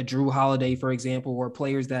like a Drew Holiday, for example, or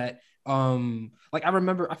players that like I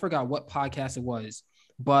remember I forgot what podcast it was,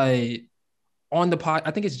 but on the pod,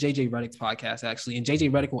 I think it's JJ Redick's podcast actually, and JJ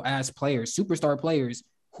Redick will ask players, superstar players,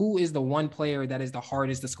 who is the one player that is the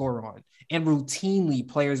hardest to score on, and routinely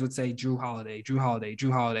players would say Drew Holiday, Drew Holiday,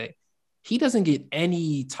 Drew Holiday. He doesn't get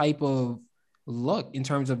any type of look in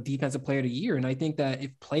terms of defensive player of the year, and I think that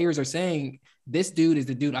if players are saying this dude is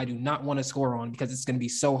the dude I do not want to score on because it's going to be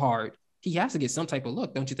so hard, he has to get some type of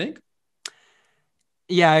look, don't you think?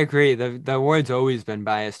 Yeah, I agree. The award's always been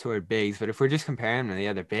biased toward bigs, but if we're just comparing him to the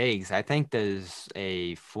other bigs, I think there's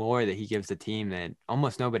a floor that he gives the team that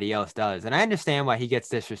almost nobody else does. And I understand why he gets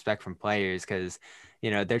disrespect from players because,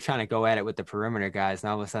 they're trying to go at it with the perimeter guys,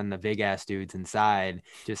 and all of a sudden the big ass dudes inside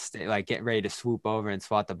just like get ready to swoop over and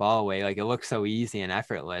swat the ball away. Like it looks so easy and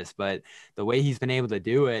effortless, but the way he's been able to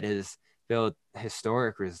do it has built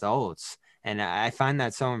historic results. And I find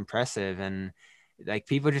that so impressive. And like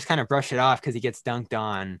people just kind of brush it off because he gets dunked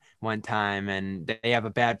on one time and they have a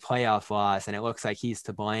bad playoff loss and it looks like he's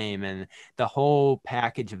to blame. And the whole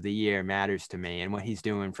package of the year matters to me and what he's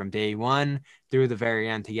doing from day one through the very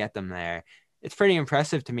end to get them there. It's pretty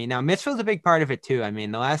impressive to me. Now, Mitchell's a big part of it too. I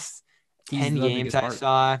mean, the last He's 10 the games biggest I part.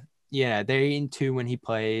 saw, yeah, they're in two when he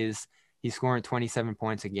plays. He's scoring 27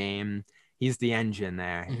 points a game. He's the engine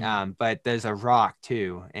there. Mm-hmm. But there's a rock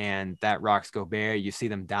too, and that rock's Gobert. You see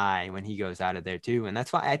them die when he goes out of there too, and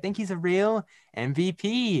that's why I think he's a real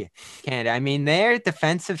MVP candidate. I mean, their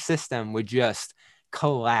defensive system would just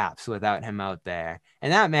collapse without him out there,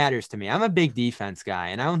 and that matters to me. I'm a big defense guy,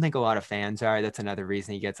 and I don't think a lot of fans are. That's another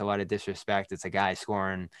reason he gets a lot of disrespect. It's a guy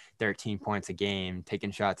scoring 13 points a game,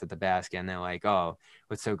 taking shots at the basket, and they're like, "Oh,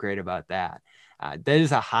 what's so great about that?"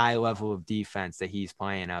 There's a high level of defense that he's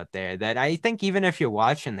playing out there that I think even if you're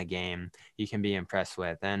watching the game, you can be impressed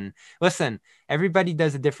with. And listen, everybody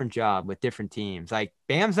does a different job with different teams. Like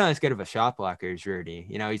Bam's not as good of a shot blocker as Rudy.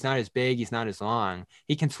 He's not as big, he's not as long.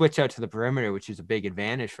 He can switch out to the perimeter, which is a big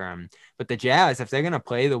advantage for him. But the Jazz, if they're going to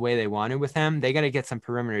play the way they wanted with him, they got to get some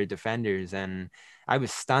perimeter defenders. And I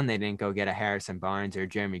was stunned they didn't go get a Harrison Barnes or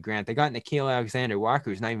Jeremy Grant. They got Nickeil Alexander-Walker,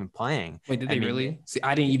 who's not even playing. Wait, did I they mean, really? See,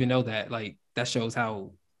 I didn't even know that. Like that shows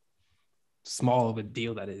how small of a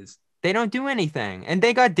deal that is. they don't do anything. And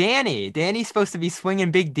they got Danny. Danny's supposed to be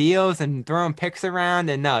swinging big deals and throwing picks around.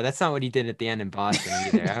 And no, that's not what he did at the end in Boston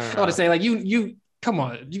either. I don't I want to know. say like you come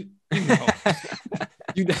on you know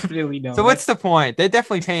You definitely know. So what's the point? They're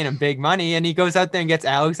definitely paying him big money, and he goes out there and gets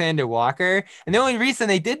Alexander Walker. And the only reason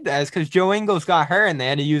they did that is because Joe Ingles got hurt and they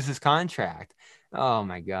had to use his contract. Oh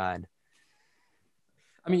my God.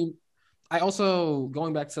 I mean, I also,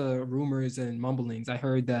 going back to rumors and mumblings, I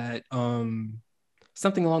heard that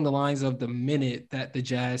something along the lines of the minute that the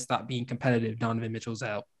Jazz stopped being competitive, Donovan Mitchell's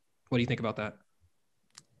out. What do you think about that?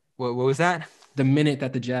 What was that? The minute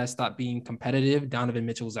that the Jazz stopped being competitive, Donovan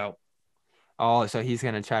Mitchell's out. Oh, so he's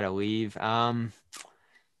gonna try to leave.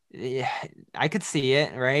 Yeah, I could see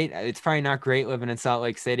it, right? It's probably not great living in Salt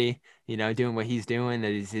Lake City, doing what he's doing.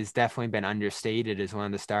 That he's definitely been understated as one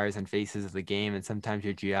of the stars and faces of the game. And sometimes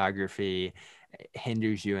your geography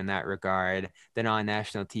hinders you in that regard. Then on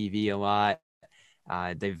national TV a lot.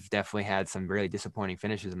 They've definitely had some really disappointing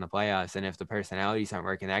finishes in the playoffs. And if the personalities aren't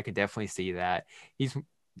working, I could definitely see that.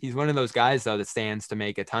 He's one of those guys, though, that stands to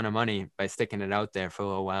make a ton of money by sticking it out there for a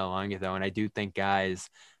little while longer, though. And I do think guys,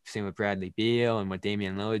 seen with Bradley Beal and what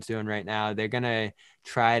Damian Lillard's doing right now, they're going to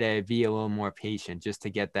try to be a little more patient just to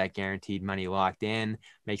get that guaranteed money locked in,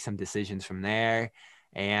 make some decisions from there.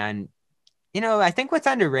 And, I think what's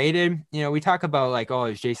underrated, we talk about like, oh,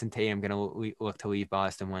 is Jason Tatum going to look to leave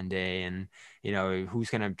Boston one day? And, who's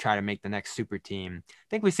going to try to make the next super team? I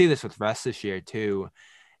think we see this with Russ this year, too.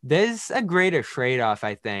 There's a greater trade-off,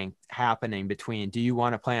 I think, happening between, do you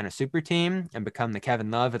want to play on a super team and become the Kevin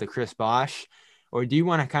Love or the Chris Bosh, or do you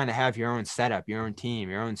want to kind of have your own setup, your own team,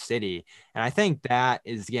 your own city? And I think that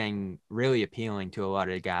is getting really appealing to a lot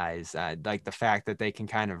of guys, like the fact that they can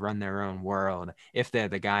kind of run their own world if they're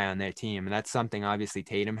the guy on their team. And that's something obviously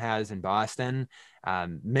Tatum has in Boston.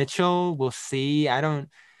 Mitchell, we'll see. I don't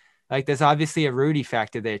like, there's obviously a Rudy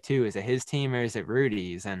factor there too. Is it his team or is it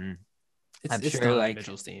Rudy's? And I'm It's sure Donovan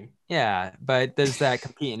Mitchell's team. yeah, but there's that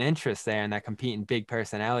competing interest there and that competing big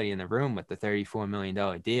personality in the room with the $34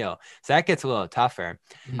 million deal. So that gets a little tougher.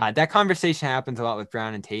 Mm-hmm. That conversation happens a lot with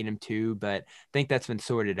Brown and Tatum too, but I think that's been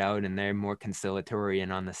sorted out and they're more conciliatory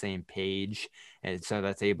and on the same page. And so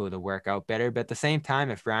that's able to work out better. But at the same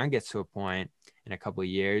time, if Brown gets to a point in a couple of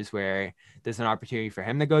years where there's an opportunity for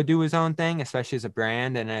him to go do his own thing, especially as a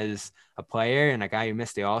brand and as a player and a guy who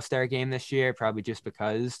missed the All-Star game this year, probably just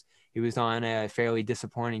because he was on a fairly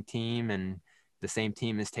disappointing team and the same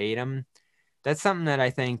team as Tatum. That's something that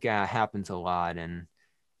I think happens a lot. And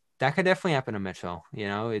that could definitely happen to Mitchell.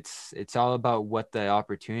 It's all about what the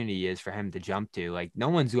opportunity is for him to jump to. Like, no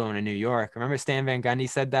one's going to New York. Remember Stan Van Gundy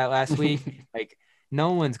said that last week? Like,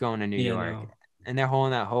 no one's going to New York. No. And they're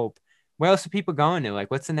holding that hope. Where else are people going to?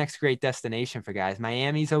 Like, what's the next great destination for guys?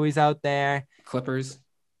 Miami's always out there. The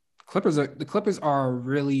Clippers are a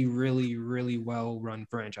really, really, really well-run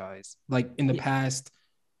franchise. Like in the past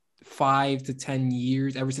 5 to 10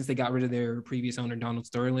 years, ever since they got rid of their previous owner, Donald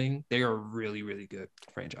Sterling, they are a really, really good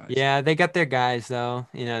franchise. Yeah, they got their guys though.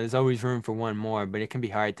 There's always room for one more, but it can be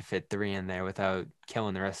hard to fit 3 in there without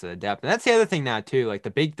killing the rest of the depth. And that's the other thing now too. Like the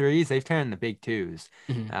big 3s, they've turned the big 2s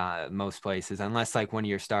most places, unless like one of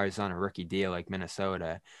your stars is on a rookie deal like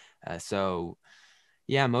Minnesota. So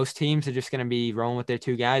yeah, most teams are just going to be rolling with their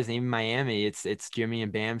 2 guys. And even Miami, it's Jimmy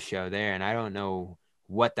and Bam's show there. And I don't know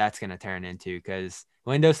what that's going to turn into because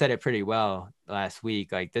Lindo said it pretty well last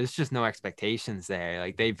week. Like, there's just no expectations there.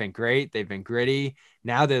 Like, they've been great. They've been gritty.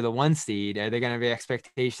 Now they're the 1 seed. Are there going to be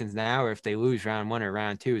expectations now? Or if they lose round 1 or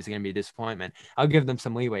round 2, is it going to be a disappointment? I'll give them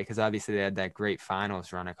some leeway because obviously they had that great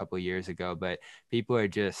finals run a couple of years ago. But people are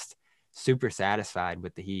just super satisfied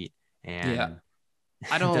with the Heat. And yeah,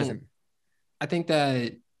 I think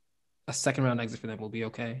that a second round exit for them will be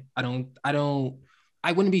okay. I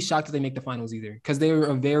wouldn't be shocked if they make the finals either because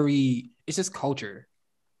they're it's just culture.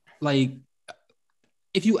 Like,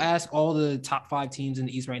 if you ask all the top 5 teams in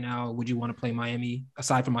the East right now, would you want to play Miami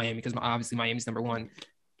aside from Miami? Because obviously Miami's number 1.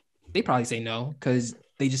 They probably say no because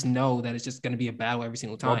they just know that it's just going to be a battle every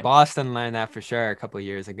single time. Well, Boston learned that for sure a couple of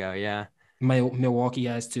years ago. Yeah. Milwaukee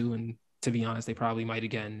has too. And to be honest, they probably might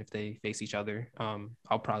again if they face each other.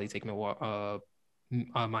 I'll probably take Miami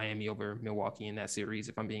over Milwaukee in that series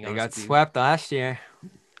if I'm being honest. They got swept last year.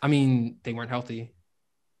 I mean, they weren't healthy.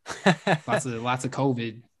 lots of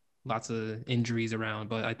COVID, lots of injuries around,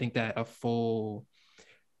 but I think that a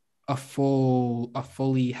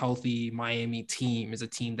fully healthy Miami team is a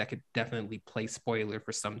team that could definitely play spoiler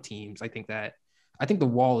for some teams. I think the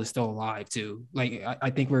wall is still alive too. Like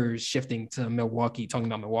I think we're shifting to Milwaukee, talking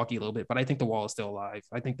about Milwaukee a little bit, but I think the wall is still alive.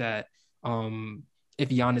 I think that if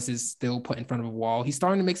Giannis is still put in front of a wall, he's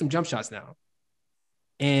starting to make some jump shots now.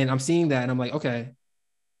 And I'm seeing that and I'm like, okay,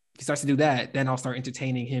 if he starts to do that, then I'll start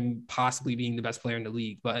entertaining him possibly being the best player in the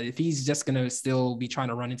league. But if he's just going to still be trying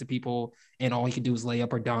to run into people and all he can do is lay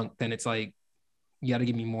up or dunk, then it's like, You got to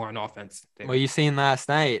give me more on offense Well, there. you seen last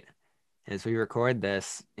night as we record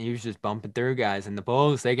this, he was just bumping through guys. And the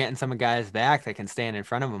Bulls, they're getting some guys back that can stand in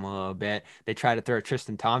front of him a little bit. They tried to throw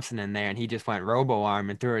Tristan Thompson in there, and he just went robo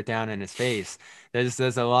arm and threw it down in his face. There's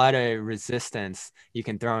a lot of resistance you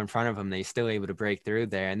can throw in front of him that he's still able to break through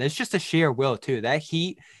there. And there's just a sheer will too. That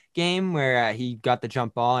Heat game where he got the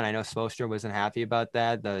jump ball, and I know Spoelstra wasn't happy about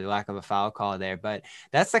that, the lack of a foul call there. But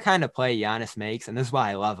that's the kind of play Giannis makes, and this is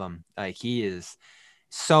why I love him. Like, he is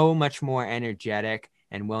so much more energetic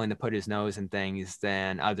and willing to put his nose in things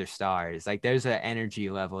than other stars. Like, there's an energy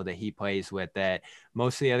level that he plays with that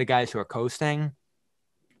most of the other guys who are coasting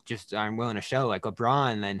just aren't willing to show. Like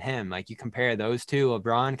LeBron and him, like, you compare those two,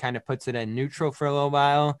 LeBron kind of puts it in neutral for a little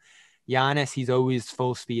while. Giannis, he's always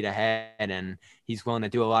full speed ahead, and he's willing to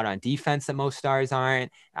do a lot on defense that most stars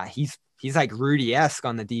aren't. He's like Rudy-esque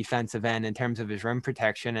on the defensive end in terms of his rim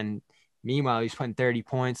protection, and meanwhile, he's putting 30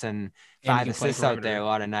 points and And he 5 can play assists out there a perimeter.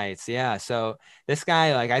 lot of nights. Yeah. So this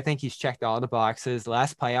guy, like, I think he's checked all the boxes. The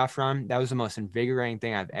last playoff run, that was the most invigorating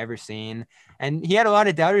thing I've ever seen. And he had a lot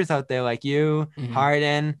of doubters out there, like you, Mhm.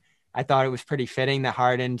 Harden. I thought it was pretty fitting that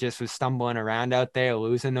Harden just was stumbling around out there,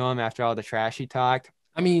 losing to him after all the trash he talked.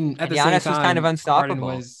 I mean, at And the same Giannis was kind of time,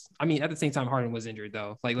 unstoppable. At the same time, Harden was injured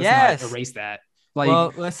though. Like, let's not Yes. erase that. Like,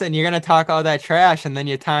 Well, listen, you're gonna talk all that trash, and then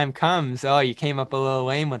your time comes. Oh, you came up a little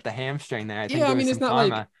lame with the hamstring there. I think yeah, I it was mean, some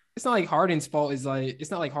karma. it's not like Harden's fault. Is like,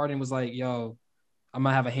 it's not like Harden was like, yo, I'm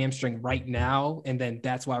gonna have a hamstring right now, and then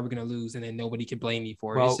that's why we're gonna lose, and then nobody can blame me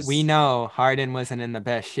for it. It's Well, we just know Harden wasn't in the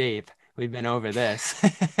best shape. We've been over this.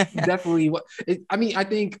 definitely what I mean. I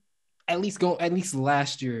think at least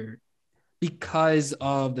last year, because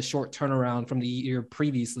of the short turnaround from the year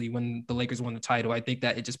previously when the Lakers won the title, I think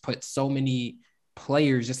that it just put so many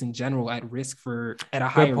players just in general at a Good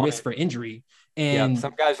higher risk point. for injury. Yep, And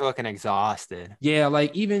some guys are looking exhausted. yeah,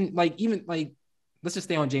 like let's just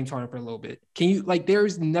stay on James Harden for a little bit. Can you like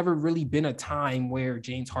there's never really been a time where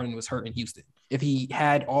James Harden was hurt in Houston. If he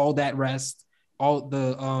had all that rest, all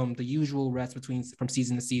the usual rest between from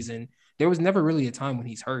season to season, there was never really a time when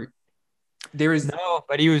he's hurt. There is No,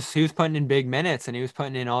 but he was putting in big minutes, and he was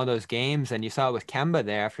putting in all those games, and you saw it with Kemba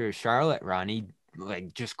there after his Charlotte run. He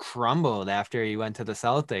like just crumbled after he went to the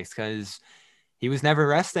Celtics because he was never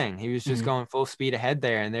resting. He was just mhm. going full speed ahead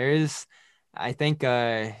there. And there is, I think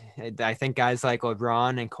guys like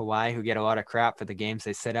LeBron and Kawhi who get a lot of crap for the games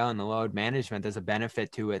they sit out and the load management, there's a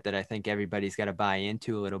benefit to it that I think everybody's got to buy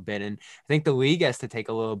into a little bit. And I think the league has to take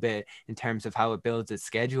a little bit in terms of how it builds its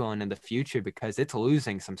schedule and in the future, because it's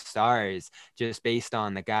losing some stars just based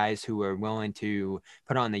on the guys who are willing to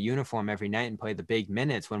put on the uniform every night and play the big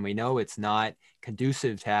minutes when we know it's not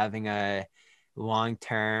conducive to having a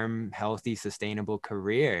long-term, healthy, sustainable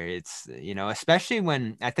career. It's, especially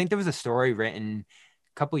when I think there was a story written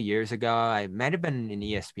a couple years ago, I might have been in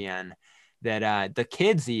ESPN, that the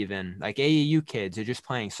kids, even like AAU kids, are just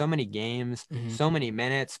playing so many games, Mhm. so many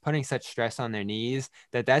minutes, putting such stress on their knees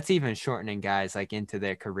that's even shortening guys like into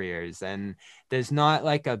their careers. And there's not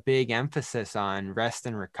like a big emphasis on rest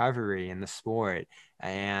and recovery in the sport.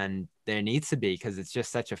 And there needs to be, because it's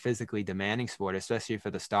just such a physically demanding sport, especially for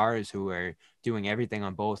the stars who are doing everything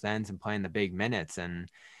on both ends and playing the big minutes. And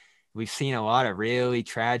we've seen a lot of really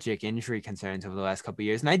tragic injury concerns over the last couple of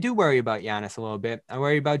years. And I do worry about Giannis a little bit. I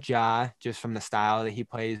worry about Ja just from the style that he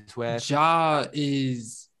plays with. Ja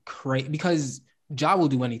is crazy because Ja will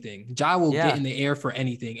do anything. Ja will get Yeah. in the air for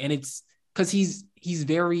anything, and it's because he's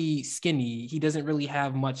very skinny. He doesn't really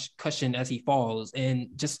have much cushion as he falls, and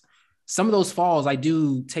just some of those falls, I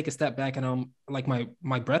do take a step back, and I'm like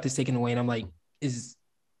my breath is taken away, and I'm like, is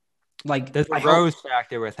like There's a I hope, Rose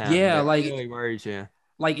factor with him yeah, that really worries you.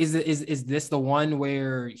 like is this the one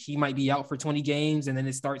where he might be out for 20 games and then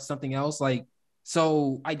it starts something else? Like,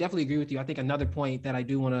 so I definitely agree with you. I think another point that I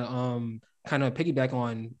do want to kind of piggyback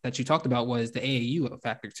on that you talked about was the AAU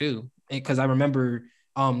factor too. Because I remember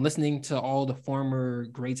listening to all the former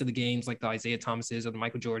greats of the games, like the Isaiah Thomases or the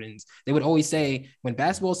Michael Jordans. They would always say, when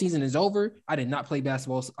basketball season is over, I did not play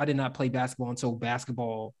basketball. I did not play basketball until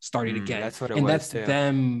basketball started again. That's what it And was that's too.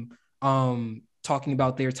 them talking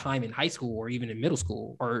about their time in high school or even in middle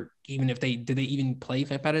school, or even if they did they even play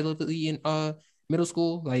competitively in middle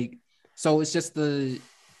school. Like, so it's just the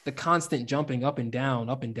constant jumping up and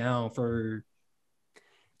down for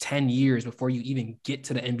 10 years before you even get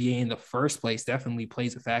to the NBA in the first place definitely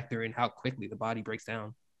plays a factor in how quickly the body breaks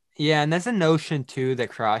down. Yeah, and there's a notion too that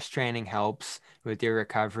cross training helps with your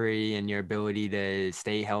recovery and your ability to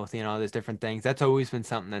stay healthy and all those different things. That's always been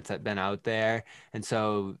something that's been out there. And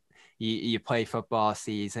so, you play football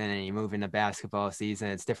season and you move into basketball season,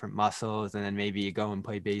 it's different muscles. And then maybe you go and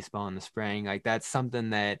play baseball in the spring. Like that's something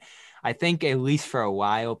that I think at least for a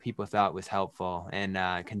while, people thought was helpful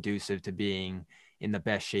and conducive to being in the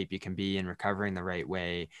best shape you can be and recovering the right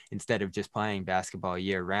way instead of just playing basketball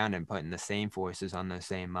year round and putting the same forces on those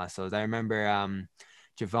same muscles. I remember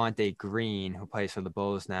Javonte Green, who plays for the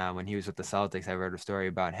Bulls now, when he was with the Celtics, I wrote a story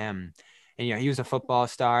about him. And, he was a football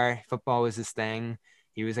star. Football was his thing.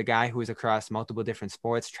 He was a guy who was across multiple different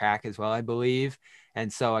sports, track as well, I believe.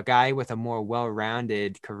 And so a guy with a more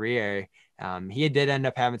well-rounded career, he did end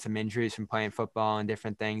up having some injuries from playing football and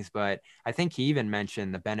different things. But I think he even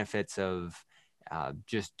mentioned the benefits of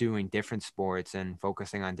just doing different sports and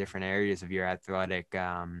focusing on different areas of your athletic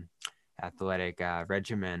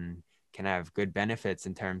regimen can have good benefits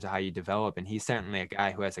in terms of how you develop. And he's certainly a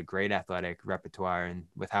guy who has a great athletic repertoire and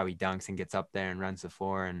with how he dunks and gets up there and runs the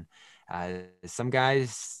floor. And some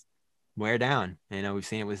guys wear down. We've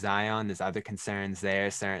seen it with Zion. There's other concerns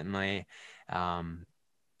there, certainly. Some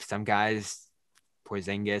guys,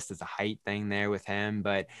 Porzingis, there's a height thing there with him,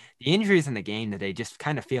 but the injuries in the game today just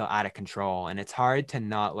kind of feel out of control. And it's hard to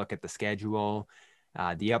not look at the schedule,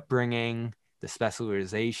 the upbringing, the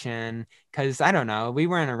specialization, because I don't know, we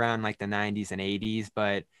weren't around like the 90s and 80s,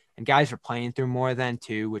 and guys were playing through more then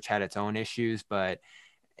too, which had its own issues, but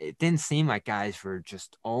it didn't seem like guys were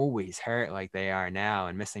just always hurt like they are now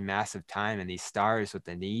and missing massive time. And these stars with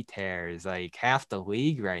the knee tears, like half the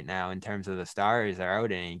league right now in terms of the stars are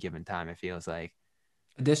out at any given time, it feels like.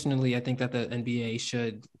 Additionally, I think that the NBA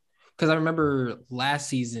should, because I remember last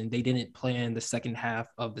season they didn't plan the second half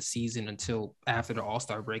of the season until after the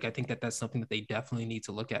All-Star break. I think that that's something that they definitely need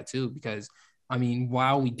to look at too, because I mean,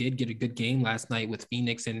 while we did get a good game last night with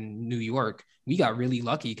Phoenix and New York, we got really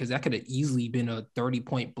lucky because that could have easily been a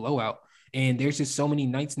 30-point blowout. And there's just so many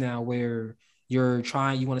nights now where you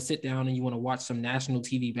want to sit down and you want to watch some national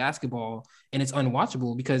TV basketball, and it's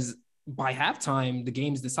unwatchable because by halftime the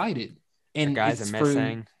game's decided. And guys are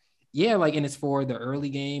missing. And it's for the early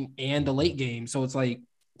game and the late game. So it's like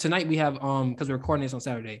tonight we have because we're recording this on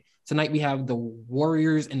Saturday. Tonight we have the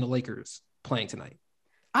Warriors and the Lakers playing tonight.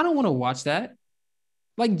 I don't want to watch that.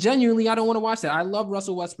 Like genuinely, I don't want to watch that. I love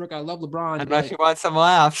Russell Westbrook. I love LeBron. Unless you want some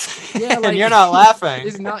laughs. Yeah, like and you're not laughing.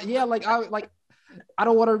 It's not. Yeah, I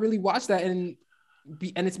don't want to really watch that, and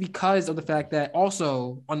it's because of the fact that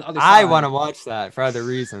also on the other side, I want to watch that for other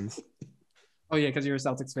reasons. Oh yeah, because you're a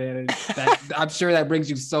Celtics fan, and I'm sure that brings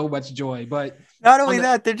you so much joy. But not only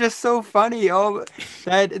that, they're just so funny. Oh,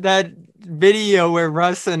 that video where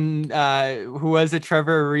Russ and who was it,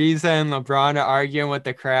 Trevor Ariza and LeBron are arguing with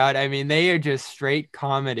the crowd. I mean, they are just straight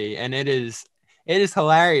comedy, and it is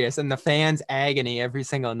hilarious. And the fans' agony every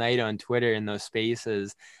single night on Twitter in those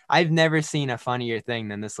spaces. I've never seen a funnier thing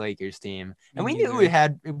than this Lakers team. And we knew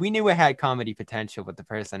it had comedy potential with the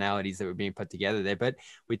personalities that were being put together there, but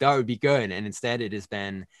we thought it would be good. And instead it has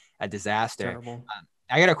been a disaster.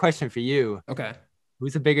 I got a question for you. Okay.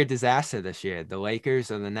 Who's a bigger disaster this year, the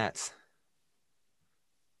Lakers or the Nets?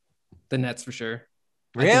 The Nets for sure.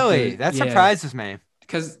 Really? That surprises me.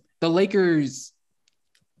 Because the Lakers,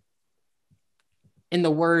 in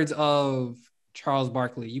the words of Charles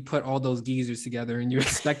Barkley, you put all those geezers together and you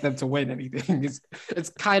expect them to win anything. It's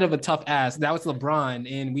kind of a tough ask. Now it's LeBron,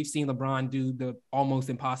 and we've seen LeBron do the almost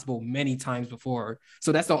impossible many times before.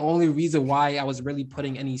 So that's the only reason why I was really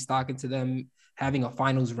putting any stock into them having a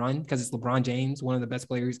finals run, because it's LeBron James, one of the best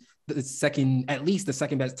players, at least the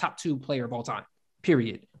second best, top 2 player of all time,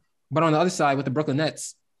 period. But on the other side with the Brooklyn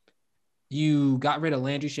Nets, you got rid of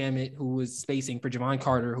Landry Shamet, who was spacing for Javon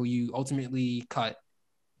Carter, who you ultimately cut.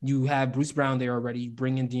 You have Bruce Brown there already.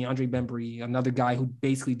 Bring in DeAndre Bembry, another guy who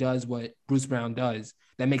basically does what Bruce Brown does.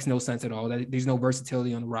 That makes no sense at all. There's no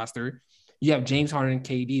versatility on the roster. You have James Harden and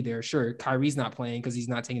KD there. Sure, Kyrie's not playing because he's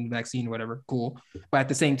not taking the vaccine or whatever. Cool. But at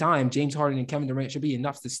the same time, James Harden and Kevin Durant should be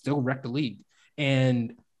enough to still wreck the league.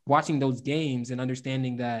 And watching those games and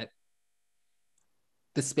understanding that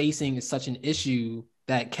the spacing is such an issue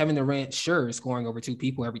that Kevin Durant, sure, is scoring over 2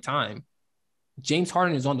 people every time. James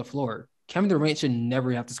Harden is on the floor. Kevin Durant should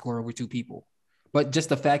never have to score over 2 people. But just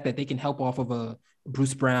the fact that they can help off of a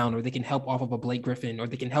Bruce Brown, or they can help off of a Blake Griffin, or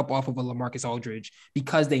they can help off of a LaMarcus Aldridge,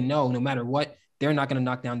 because they know no matter what, they're not going to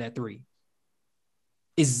knock down that 3,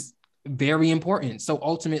 is very important. So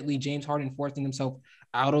ultimately, James Harden forcing himself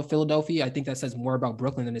out of Philadelphia, I think that says more about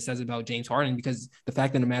Brooklyn than it says about James Harden, because the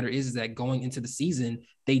fact of the matter is that going into the season,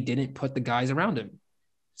 they didn't put the guys around him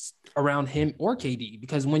or KD,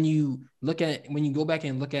 because when you go back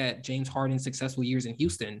and look at James Harden's successful years in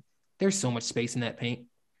Houston, there's so much space in that paint.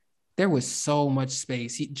 There was so much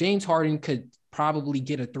space. James Harden could probably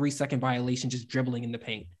get a 3-second violation just dribbling in the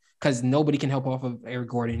paint. because nobody can help off of Eric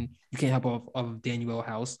Gordon. You can't help off of Danuel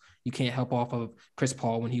House. You can't help off of Chris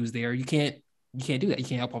Paul when he was there. You can't do that. You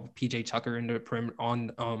can't help off of PJ Tucker in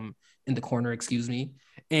the in the corner, excuse me.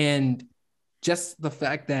 And just the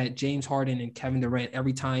fact that James Harden and Kevin Durant,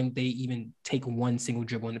 every time they even take one single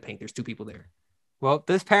dribble in the paint, there's two people there. Well,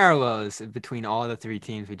 there's parallels between all the three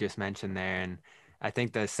teams we just mentioned there. And I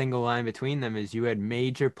think the single line between them is you had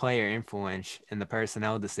major player influence in the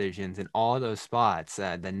personnel decisions in all those spots.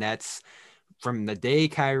 The Nets, from the day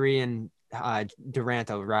Kyrie and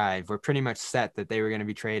Durant arrived, were pretty much set that they were going to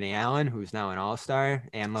be trading Allen, who's now an all-star,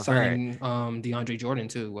 and LeVert. Signing DeAndre Jordan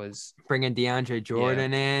too was bringing DeAndre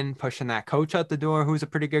Jordan in, pushing that coach out the door, who's a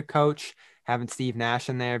pretty good coach, having Steve Nash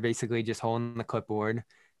in there, basically just holding the clipboard.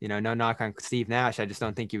 No knock on Steve Nash. I just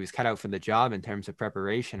don't think he was cut out for the job in terms of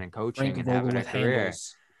preparation and coaching and having a career.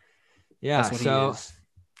 Handles. Yeah,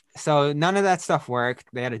 so none of that stuff worked.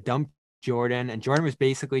 They had to dump Jordan, and Jordan was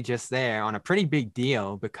basically just there on a pretty big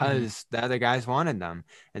deal because the other guys wanted them.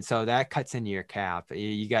 And so that cuts into your cap.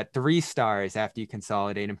 You got 3 stars after you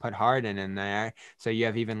consolidate and put Harden in there. So you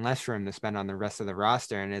have even less room to spend on the rest of the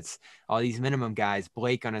roster. And it's all these minimum guys.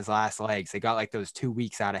 Blake on his last legs. They got like those 2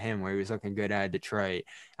 weeks out of him where he was looking good at Detroit.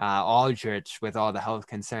 Aldridge with all the health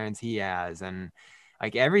concerns he has. And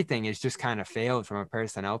like everything is just kind of failed from a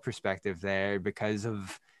personnel perspective there because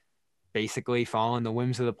of basically following the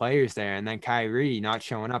whims of the players there. And then Kyrie not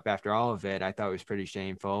showing up after all of it, I thought was pretty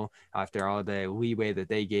shameful after all the leeway that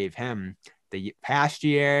they gave him the past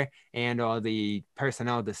year and all the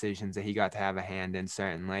personnel decisions that he got to have a hand in,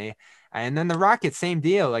 certainly. And then the Rockets, same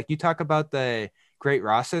deal. Like you talk about the great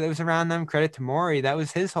roster that was around them, credit to Morey, that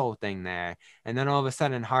was his whole thing there. And then all of a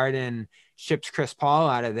sudden Harden ships Chris Paul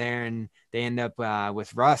out of there and they end up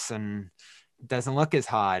with Russ and it doesn't look as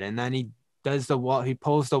hot. And then he pulls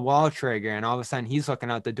the wall trigger and all of a sudden he's looking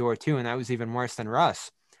out the door too. And that was even worse than Russ.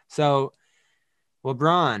 So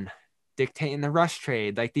LeBron dictating the Russ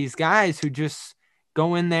trade, like these guys who just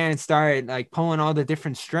go in there and start like pulling all the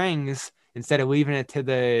different strings instead of leaving it to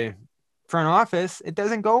the front office, it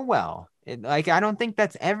doesn't go well. I don't think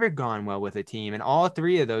that's ever gone well with a team. And all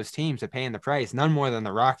 3 of those teams are paying the price, none more than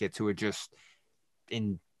the Rockets, who are just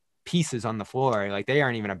in pieces on the floor. Like they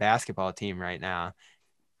aren't even a basketball team right now.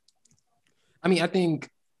 I mean, I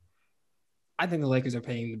think the Lakers are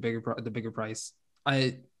paying the bigger price.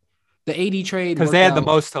 The AD trade because they had the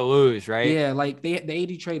most to lose, right? Yeah, like the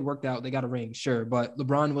AD trade worked out. They got a ring, sure, but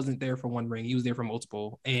LeBron wasn't there for one ring. He was there for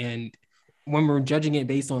multiple. And when we're judging it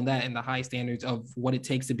based on that and the high standards of what it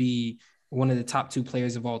takes to be one of the top 2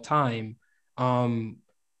 players of all time,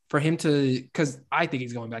 for him to, because I think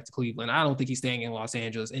he's going back to Cleveland. I don't think he's staying in Los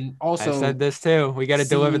Angeles. And also, I said this too. We got to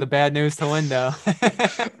deliver the bad news to Lindo.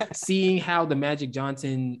 Seeing how Magic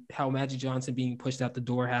Johnson being pushed out the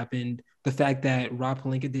door happened, the fact that Rob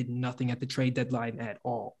Pelinka did nothing at the trade deadline at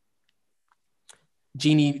all.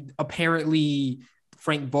 Jeannie, apparently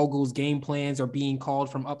Frank Vogel's game plans are being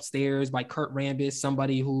called from upstairs by Kurt Rambis,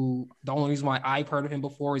 somebody who the only reason why I've heard of him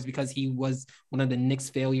before is because he was one of the Knicks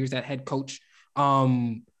failures at head coach.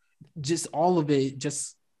 Just all of it,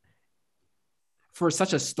 just for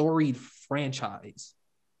such a storied franchise.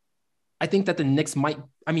 I think that the Knicks I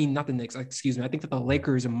think that the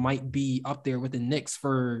Lakers might be up there with the Knicks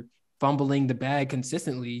for fumbling the bag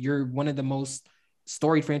consistently. You're one of the most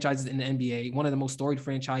storied franchises in the NBA, one of the most storied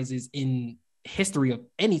franchises in history of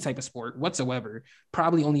any type of sport whatsoever.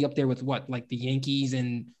 Probably only up there with like the Yankees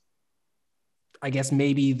and I guess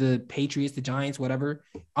maybe the Patriots, the Giants, whatever.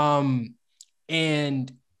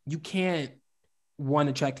 And you can't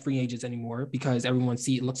attract free agents anymore because everyone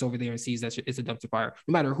looks over there and sees that it's a dumpster fire,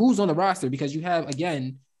 no matter who's on the roster, because you have,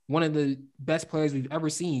 again, one of the best players we've ever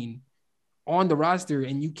seen on the roster,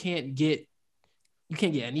 and you can't get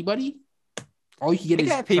anybody. All you can get is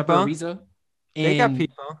Trevor Ariza and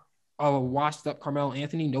a washed up Carmelo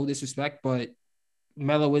Anthony. No disrespect, but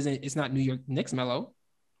Melo it's not New York Knicks Melo.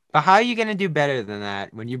 But how are you going to do better than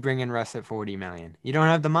that when you bring in Russ at $40 million? You don't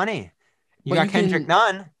have the money. You got Kendrick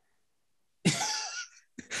Nunn.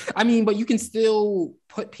 I mean, but you can still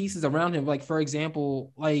put pieces around him. Like, for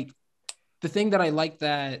example, like the thing that I like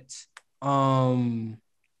that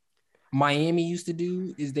Miami used to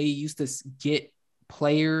do is they used to get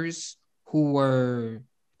players they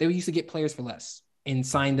used to get players for less and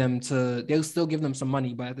sign them they'll still give them some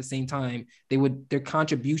money, but at the same time, their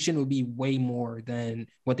contribution would be way more than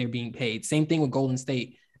what they're being paid. Same thing with Golden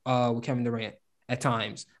State with Kevin Durant at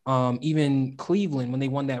times. Even Cleveland, when they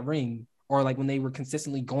won that ring, or like when they were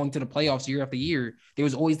consistently going to the playoffs year after year, there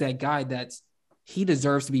was always that guy he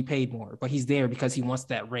deserves to be paid more, but he's there because he wants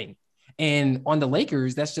that ring. And on the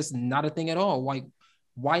Lakers, that's just not a thing at all. Like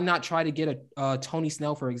why not try to get a Tony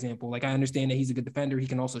Snell, for example? Like, I understand that he's a good defender. He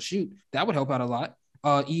can also shoot. That would help out a lot.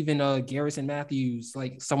 Even Garrison Matthews,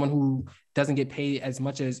 like someone who doesn't get paid as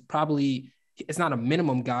much as probably it's not a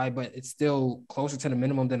minimum guy, but it's still closer to the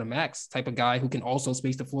minimum than a max type of guy who can also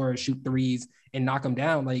space the floor, shoot threes, and knock them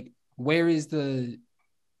down. Like, where is the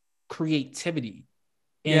creativity?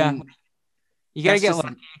 And yeah, you gotta get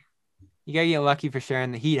lucky. You gotta get lucky for sure.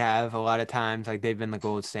 And the Heat have a lot of times, like they've been the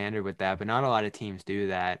gold standard with that, but not a lot of teams do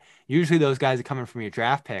that. Usually those guys are coming from your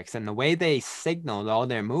draft picks, and the way they signaled all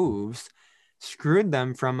their moves screwed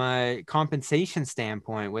them from a compensation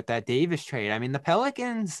standpoint with that Davis trade. I mean, the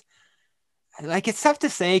Pelicans, like, it's tough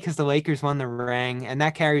to say because the Lakers won the ring, and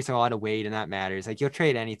that carries a lot of weight, and that matters. Like, you'll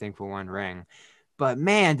trade anything for one ring. But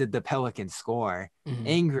man, did the Pelicans score.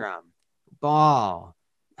 Ingram, Ball,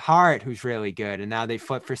 Hart, who's really good, and now they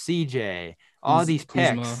flip for CJ. All these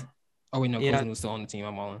Kuzma. picks. Oh wait, no, Kuzma was still on the team.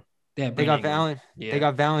 I'm all in. They got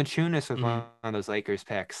Valanciunas with one of those Lakers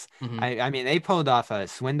picks. I mean, they pulled off a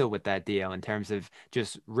swindle with that deal in terms of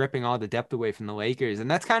just ripping all the depth away from the Lakers, and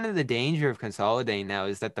that's kind of the danger of consolidating now,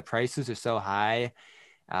 is that the prices are so high.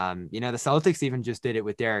 The Celtics even just did it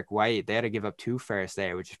with Derek White. They had to give up 2 firsts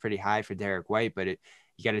there, which is pretty high for Derek White, but you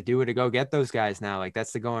got to do it to go get those guys now. Like,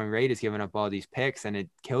 that's the going rate, is giving up all these picks, and it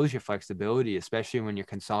kills your flexibility, especially when you're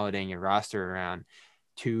consolidating your roster around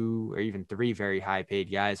 2 or even 3 very high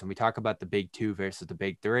paid guys. When we talk about the big 2 versus the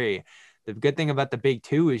big 3, the good thing about the big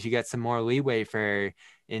 2 is you get some more leeway for,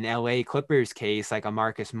 in LA Clippers case, like a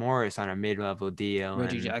Marcus Morris on a mid-level deal.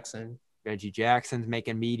 Reggie Jackson's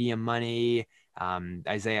making medium money.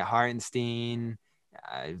 Isaiah Hartenstein,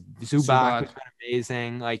 Zubac has been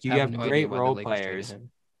amazing. Like, you have great role players.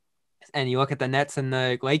 And you look at the Nets and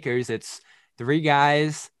the Lakers, it's 3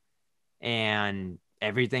 guys and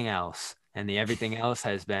everything else. And the everything else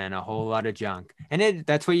has been a whole lot of junk. And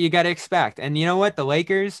that's what you got to expect. And you know what? The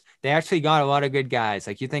Lakers, they actually got a lot of good guys.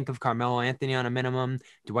 Like, you think of Carmelo Anthony on a minimum,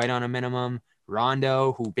 Dwight on a minimum,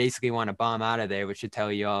 Rondo, who basically want to bomb out of there, which should tell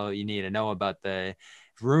you all you need to know about the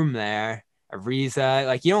room there. Ariza,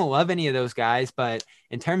 like, you don't love any of those guys, but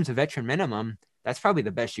in terms of veteran minimum, that's probably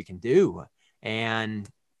the best you can do. And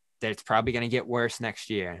it's probably going to get worse next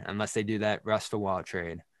year unless they do that Russ for Wall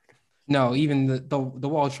trade. No, even the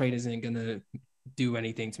Wall trade isn't going to do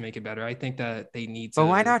anything to make it better. I think that they need to. But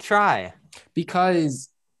why not try? Because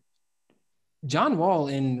John Wall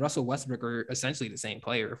and Russell Westbrook are essentially the same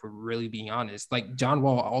player, if we're really being honest. Like, John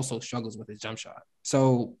Wall also struggles with his jump shot.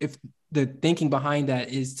 So if the thinking behind that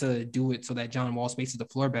is to do it so that John Wall spaces the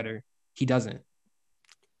floor better, he doesn't.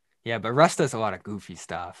 Yeah, but Russ does a lot of goofy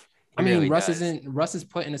stuff. Russ is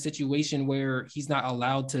put in a situation where he's not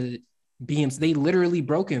allowed to be him. They literally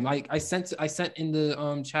broke him. Like, I sent in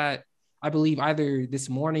the chat, I believe either this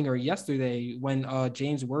morning or yesterday, when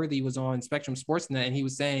James Worthy was on Spectrum Sportsnet, and he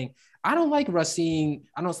was saying, I don't like seeing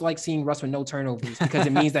Russ with no turnovers because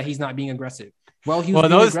it means that he's not being aggressive. Well, he was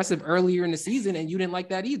being aggressive earlier in the season, and you didn't like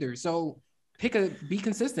that either. So be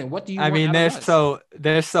consistent. What do you want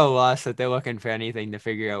they're so lost that they're looking for anything to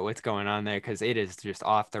figure out what's going on there, because it is just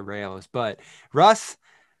off the rails. But Russ,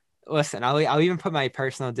 listen, I'll even put my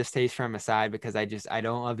personal distaste for him aside, because I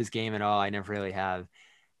don't love his game at all. I never really have.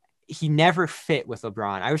 He never fit with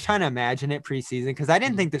LeBron. I was trying to imagine it preseason because I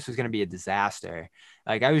didn't think this was going to be a disaster.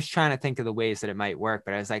 Like, I was trying to think of the ways that it might work,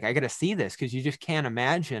 but I was like, I got to see this, because you just can't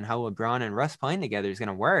imagine how LeBron and Russ playing together is going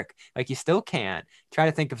to work. Like, you still can't. Try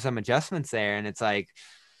to think of some adjustments there, and it's like,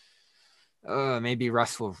 maybe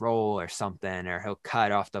Russ will roll or something, or he'll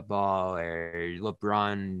cut off the ball, or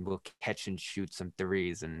LeBron will catch and shoot some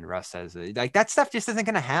threes, and Russ has like, that stuff just isn't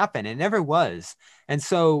going to happen. It never was. And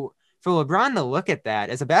so for LeBron to look at that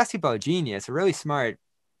as a basketball genius, a really smart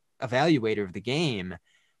evaluator of the game,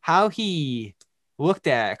 how he looked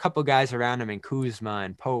at a couple guys around him in Kuzma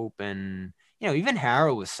and Pope, and, even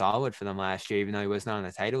Harrell was solid for them last year, even though he wasn't on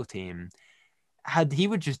the title team. How he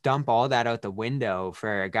would just dump all that out the window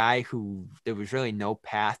for a guy who there was really no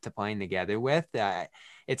path to playing together with.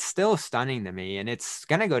 It's still stunning to me, and it's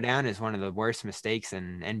going to go down as one of the worst mistakes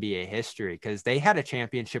in NBA history, because they had a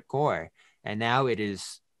championship core, and now it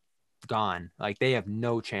is gone. Like, they have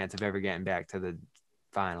no chance of ever getting back to the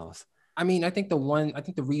finals. I think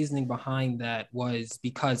the reasoning behind that was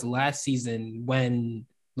because last season, when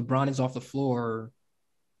LeBron is off the floor,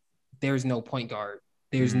 there's no point guard.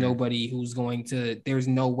 There's nobody there's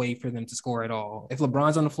no way for them to score at all. If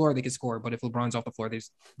LeBron's on the floor, they can score, but if LeBron's off the floor,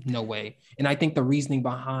 there's no way. And I think the reasoning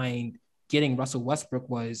behind getting Russell Westbrook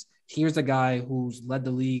was, here's a guy who's led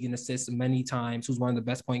the league in assists many times, who's one of the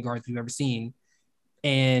best point guards we've ever seen.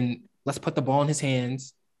 And let's put the ball in his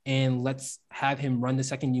hands, and let's have him run the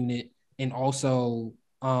second unit, and also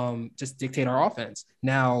just dictate our offense.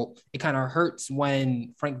 Now, it kind of hurts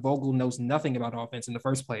when Frank Vogel knows nothing about offense in the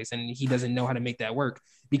first place and he doesn't know how to make that work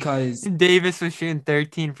because, Davis was shooting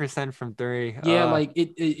 13% from three. yeah, like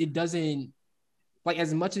it doesn't, like,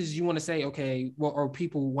 as much as you want to say, okay, well, or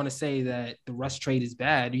people want to say that the Russ trade is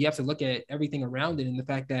bad, you have to look at everything around it and the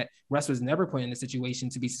fact that Russ was never put in a situation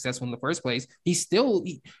to be successful in the first place.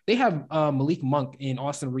 They have Malik Monk and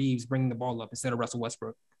Austin Reeves bringing the ball up instead of Russell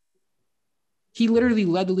Westbrook. He literally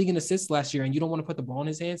led the league in assists last year, and you don't want to put the ball in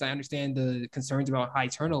his hands. I understand the concerns about high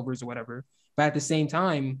turnovers or whatever, but at the same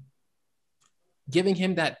time, giving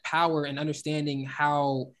him that power and understanding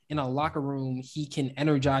how in a locker room he can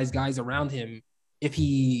energize guys around him if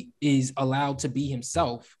he is allowed to be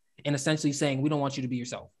himself, and essentially saying, we don't want you to be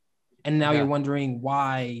yourself. And now you're wondering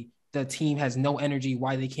why the team has no energy,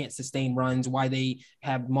 why they can't sustain runs, why they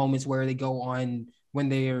have moments where they go on when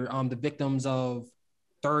they're the victims of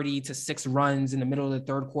 30 to 6 runs in the middle of the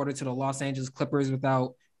third quarter to the Los Angeles Clippers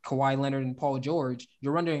without Kawhi Leonard and Paul George.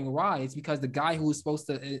 You're wondering why. It's because the guy who was supposed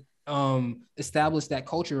to establish that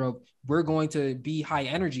culture of we're going to be high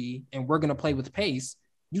energy and we're going to play with pace,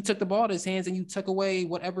 you took the ball out of his hands and you took away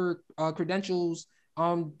whatever credentials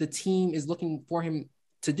the team is looking for him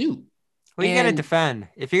to do. Well, you got to defend.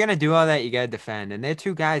 If you're going to do all that, you got to defend. And they're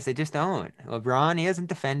two guys, they just don't. LeBron, he hasn't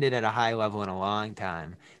defended at a high level in a long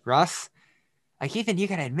time. Russ, like, Ethan, you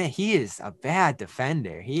got to admit, he is a bad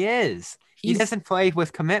defender. He is. He doesn't play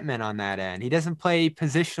with commitment on that end. He doesn't play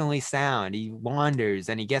positionally sound. He wanders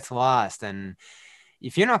and he gets lost. And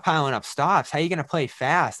if you're not piling up stops, how are you going to play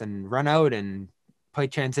fast and run out and play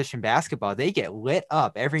transition basketball? They get lit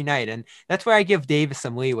up every night. And that's where I give Davis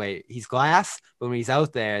some leeway. He's glass, but when he's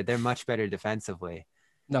out there, they're much better defensively.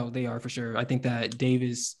 No, they are for sure. I think that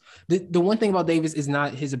Davis, the one thing about Davis is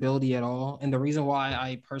not his ability at all. And the reason why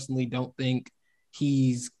I personally don't think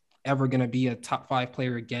he's ever going to be a top 5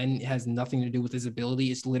 player again, it has nothing to do with his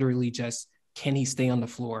ability. It's literally just, can he stay on the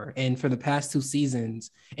floor? And for the past 2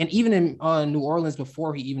 seasons, and even in New Orleans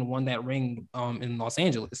before he even won that ring in Los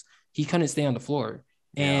Angeles, he couldn't stay on the floor.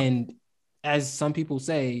 Yeah. And as some people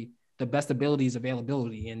say, the best ability is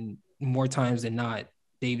availability. And more times than not,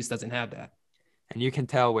 Davis doesn't have that. And you can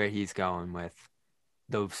tell where he's going with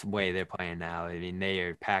the way they're playing now. I mean, they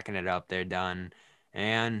are packing it up. They're done.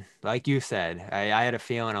 And like you said, I had a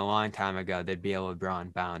feeling a long time ago there'd be a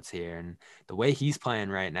LeBron bounce here. And the way he's playing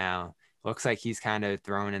right now, looks like he's kind of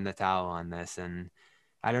throwing in the towel on this. And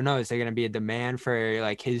I don't know, is there going to be a demand for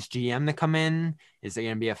like his GM to come in? Is there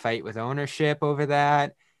going to be a fight with ownership over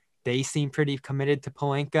that? They seem pretty committed to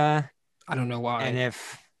Pelinka. I don't know why. And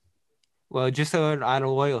well, just out of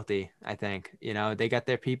loyalty, I think. You know, they got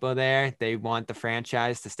their people there. They want the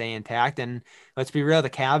franchise to stay intact. And let's be real, the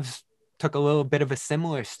Cavs took a little bit of a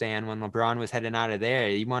similar stand when LeBron was heading out of there.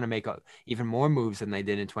 You want to make even more moves than they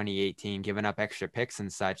did in 2018, giving up extra picks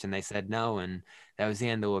and such. And they said no. And that was the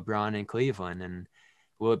end of LeBron in Cleveland. And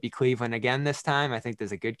will it be Cleveland again this time? I think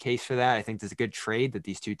there's a good case for that. I think there's a good trade that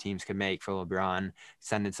these two teams could make for LeBron,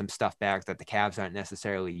 sending some stuff back that the Cavs aren't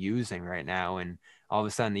necessarily using right now. And all of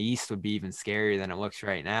a sudden the East would be even scarier than it looks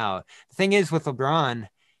right now. The thing is with LeBron,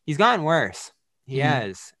 he's gotten worse. He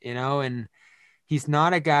has, you know, and he's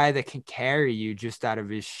not a guy that can carry you just out of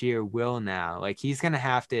his sheer will now. Like, he's going to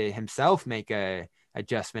have to himself make a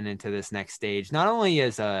adjustment into this next stage, not only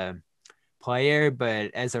as a player,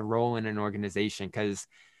 but as a role in an organization, because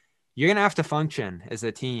you're going to have to function as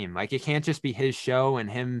a team. Like, it can't just be his show and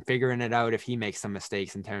him figuring it out if he makes some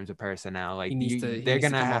mistakes in terms of personnel. Like, they're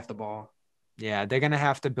going to have off the ball. Yeah, they're going to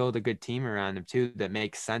have to build a good team around him too that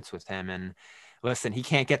makes sense with him. And listen, he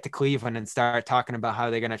can't get to Cleveland and start talking about how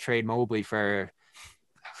they're going to trade Mobley for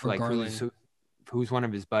like who's one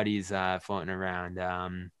of his buddies floating around.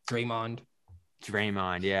 Draymond,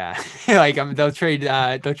 yeah. Like they'll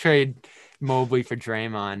trade Mobley for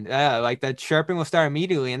Draymond. Like that chirping will start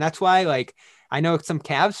immediately. And that's why, like, I know some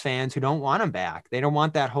Cavs fans who don't want him back. They don't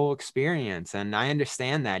want that whole experience. And I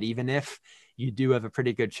understand that, even if you do have a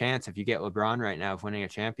pretty good chance, if you get LeBron right now, of winning a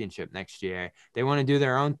championship next year, they want to do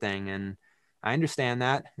their own thing. And I understand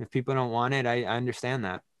that. If people don't want it, I understand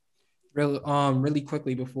that. Really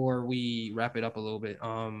quickly before we wrap it up a little bit,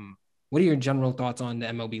 what are your general thoughts on the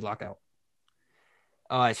MLB lockout?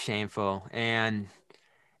 Oh, it's shameful. And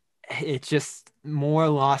it's just more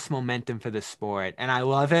lost momentum for the sport. And I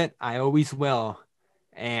love it. I always will.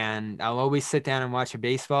 And I'll always sit down and watch a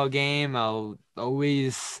baseball game. I'll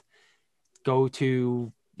always go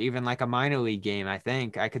to even like a minor league game. I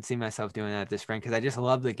think I could see myself doing that this spring because I just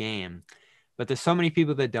love the game. But there's so many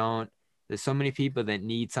people that don't. There's so many people that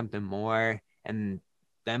need something more. And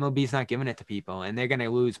the MLB is not giving it to people. And they're going to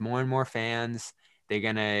lose more and more fans. They're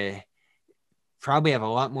going to probably have a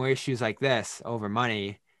lot more issues like this over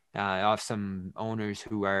money, off some owners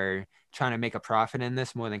who are trying to make a profit in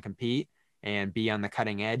this more than compete and be on the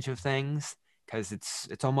cutting edge of things. Cause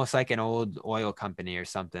it's almost like an old oil company or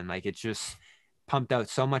something. Like it's just pumped out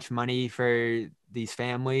so much money for these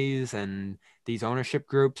families and these ownership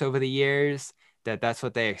groups over the years that that's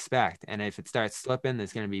what they expect. And if it starts slipping,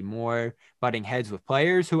 there's going to be more butting heads with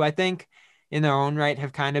players who I think in their own right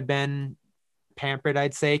have kind of been pampered,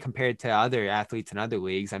 I'd say, compared to other athletes in other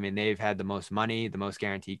leagues. I mean, they've had the most money, the most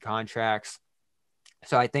guaranteed contracts.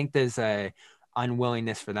 So I think there's a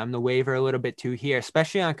unwillingness for them to waver a little bit too here,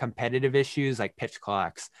 especially on competitive issues like pitch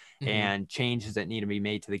clocks and changes that need to be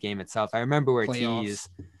made to the game itself. I remember where Playoffs.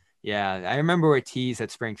 I remember where Tease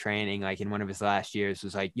at spring training, like in one of his last years,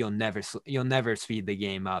 was like, you'll never speed the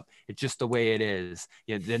game up. It's just the way it is.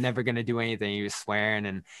 They're never going to do anything. He was swearing.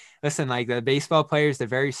 And listen, like the baseball players, they're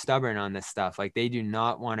very stubborn on this stuff. Like they do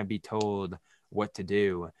not want to be told what to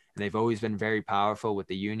do. And they've always been very powerful with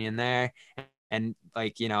the union there. And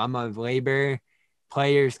like, I'm a labor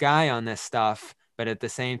players guy on this stuff. But at the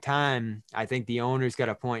same time, I think the owners got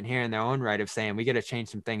a point here in their own right of saying, we got to change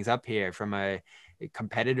some things up here from a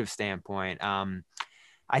competitive standpoint.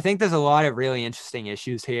 I think there's a lot of really interesting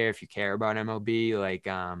issues here if you care about MLB, like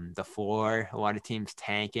the floor, a lot of teams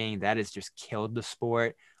tanking. That has just killed the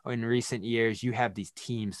sport. In recent years, you have these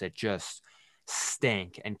teams that just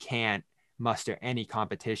stink and can't muster any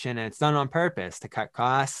competition, and it's done on purpose to cut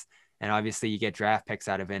costs. And obviously you get draft picks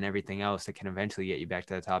out of it and everything else that can eventually get you back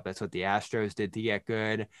to the top. That's what the Astros did to get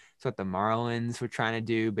good. That's what the Marlins were trying to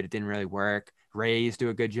do, but it didn't really work. Rays do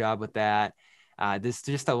a good job with that. There's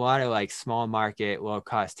just a lot of like small market, low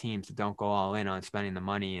cost teams that don't go all in on spending the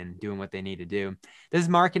money and doing what they need to do. There's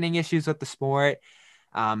marketing issues with the sport.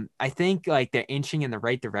 I think like they're inching in the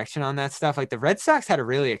right direction on that stuff. Like the Red Sox had a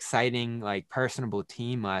really exciting, like personable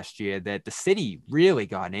team last year that the city really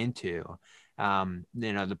got into.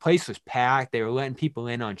 The place was packed. They were letting people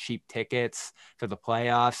in on cheap tickets for the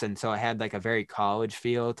playoffs. And so it had like a very college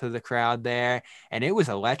feel to the crowd there. And it was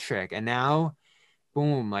electric. And now,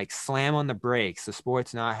 boom, like slam on the brakes. The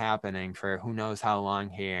sport's not happening for who knows how long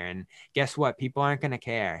here. And guess what? People aren't going to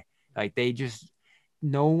care. Like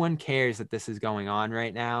no one cares that this is going on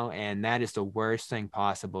right now. And that is the worst thing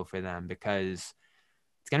possible for them because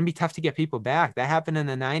it's going to be tough to get people back. That happened in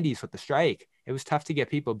the 90s with the strike. It was tough to get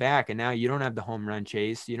people back. And now you don't have the home run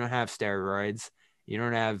chase. You don't have steroids. You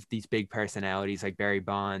don't have these big personalities like Barry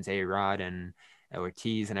Bonds, A-Rod, and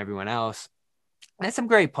Ortiz and everyone else. That's some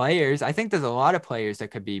great players. I think there's a lot of players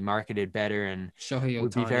that could be marketed better and Shohei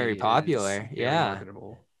would be Ohtani very popular. is very Yeah.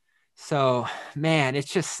 marketable. So, man,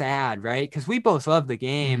 it's just sad, right? Because we both love the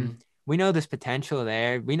game. We know there's potential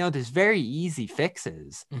there. We know there's very easy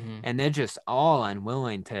fixes, and they're just all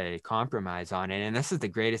unwilling to compromise on it. And this is the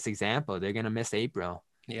greatest example. They're going to miss April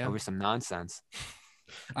over some nonsense.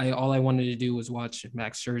 All I wanted to do was watch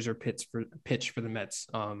Max Scherzer pitch for the Mets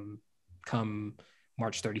come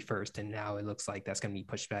March 31st. And now it looks like that's going to be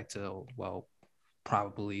pushed back to, well,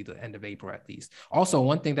 probably the end of April at least. Also,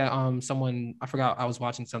 one thing that I forgot, I was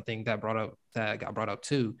watching something that got brought up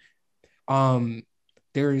too.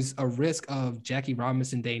 There's a risk of Jackie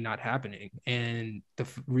Robinson Day not happening. And the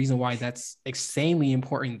reason why that's extremely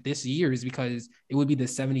important this year is because it would be the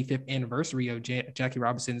 75th anniversary of Jackie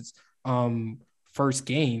Robinson's first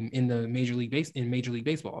game in the Major League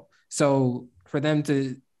Baseball. So for them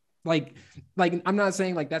to like I'm not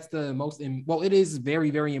saying like that's the most it is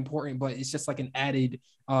very, very important, but it's just like an added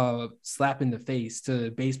slap in the face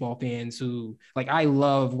to baseball fans who like, I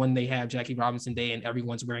love when they have Jackie Robinson Day and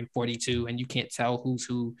everyone's wearing 42 and you can't tell who's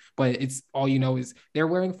who, but it's all you know is they're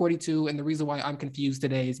wearing 42. And the reason why I'm confused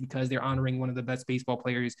today is because they're honoring one of the best baseball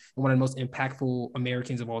players and one of the most impactful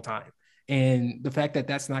Americans of all time. And the fact that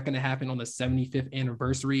that's not going to happen on the 75th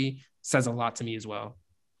anniversary says a lot to me as well.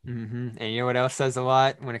 And you know what else says a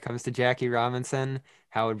lot when it comes to Jackie Robinson?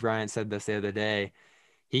 Howard Bryant said this the other day.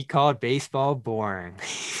 He called baseball boring.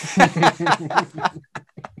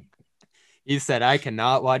 He said, I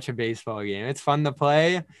cannot watch a baseball game. It's fun to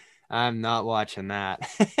play. I'm not watching that.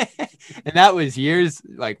 And that was years,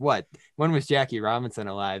 like what? When was Jackie Robinson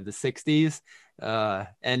alive? The 60s?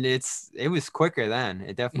 And it was quicker then.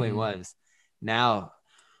 It definitely was. Now,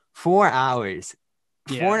 4 hours.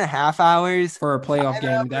 Yeah. 4.5 hours for a playoff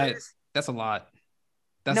game. That's a lot.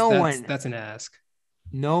 That's an ask.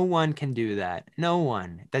 No one can do that. No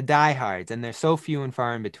one. The diehards, and they're so few and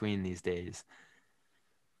far in between these days.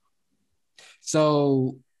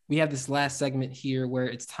 So we have this last segment here where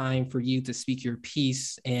it's time for you to speak your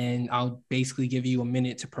piece, and I'll basically give you a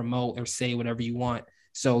minute to promote or say whatever you want.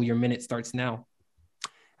 So your minute starts now.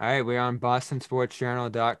 All right, we're on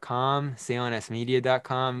bostonsportsjournal.com,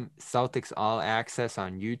 clnsmedia.com, Celtics All Access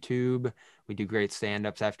on YouTube. We do great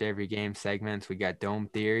stand-ups after every game segments. We got Dome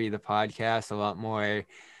Theory, the podcast, a lot more,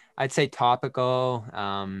 I'd say, topical,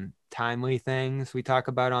 timely things we talk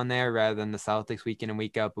about on there rather than the Celtics week in and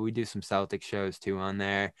week out. But we do some Celtics shows too on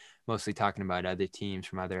there, mostly talking about other teams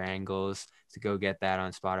from other angles. So go get that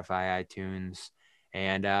on Spotify, iTunes.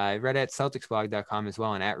 And I read at CelticsBlog.com as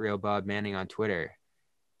well and at Real Bob Manning on Twitter.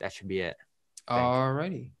 That should be it.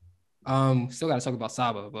 Alrighty. Still got to talk about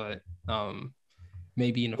Saba, but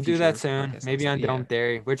maybe in a we'll future do that soon. Maybe on Dome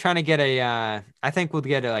Theory. We're trying to get I think we'll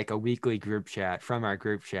get a weekly group chat from our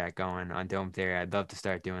group chat going on Dome Theory. I'd love to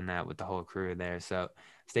start doing that with the whole crew there. So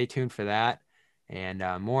stay tuned for that. And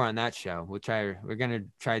more on that show. We're going to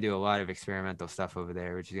try to do a lot of experimental stuff over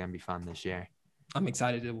there, which is going to be fun this year. I'm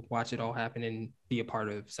excited to watch it all happen and be a part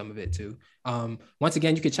of some of it too. Once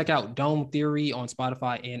again, you can check out Dome Theory on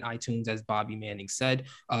Spotify and iTunes, as Bobby Manning said.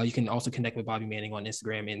 You can also connect with Bobby Manning on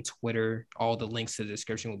Instagram and Twitter. All the links to the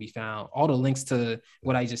description will be found. All the links to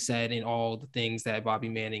what I just said and all the things that Bobby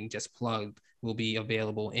Manning just plugged will be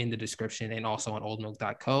available in the description and also on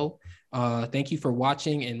oldmilk.co. Thank you for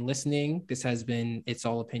watching and listening. This has been It's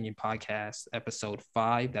All Opinion Podcast, episode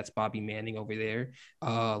 5. That's Bobby Manning over there.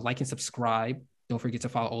 Like and subscribe. Don't forget to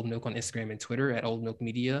follow Old Milk on Instagram and Twitter at Old Milk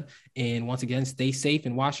Media. And once again, stay safe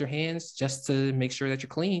and wash your hands just to make sure that you're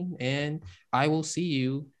clean. And I will see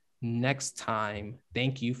you next time.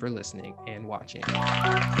 Thank you for listening and watching.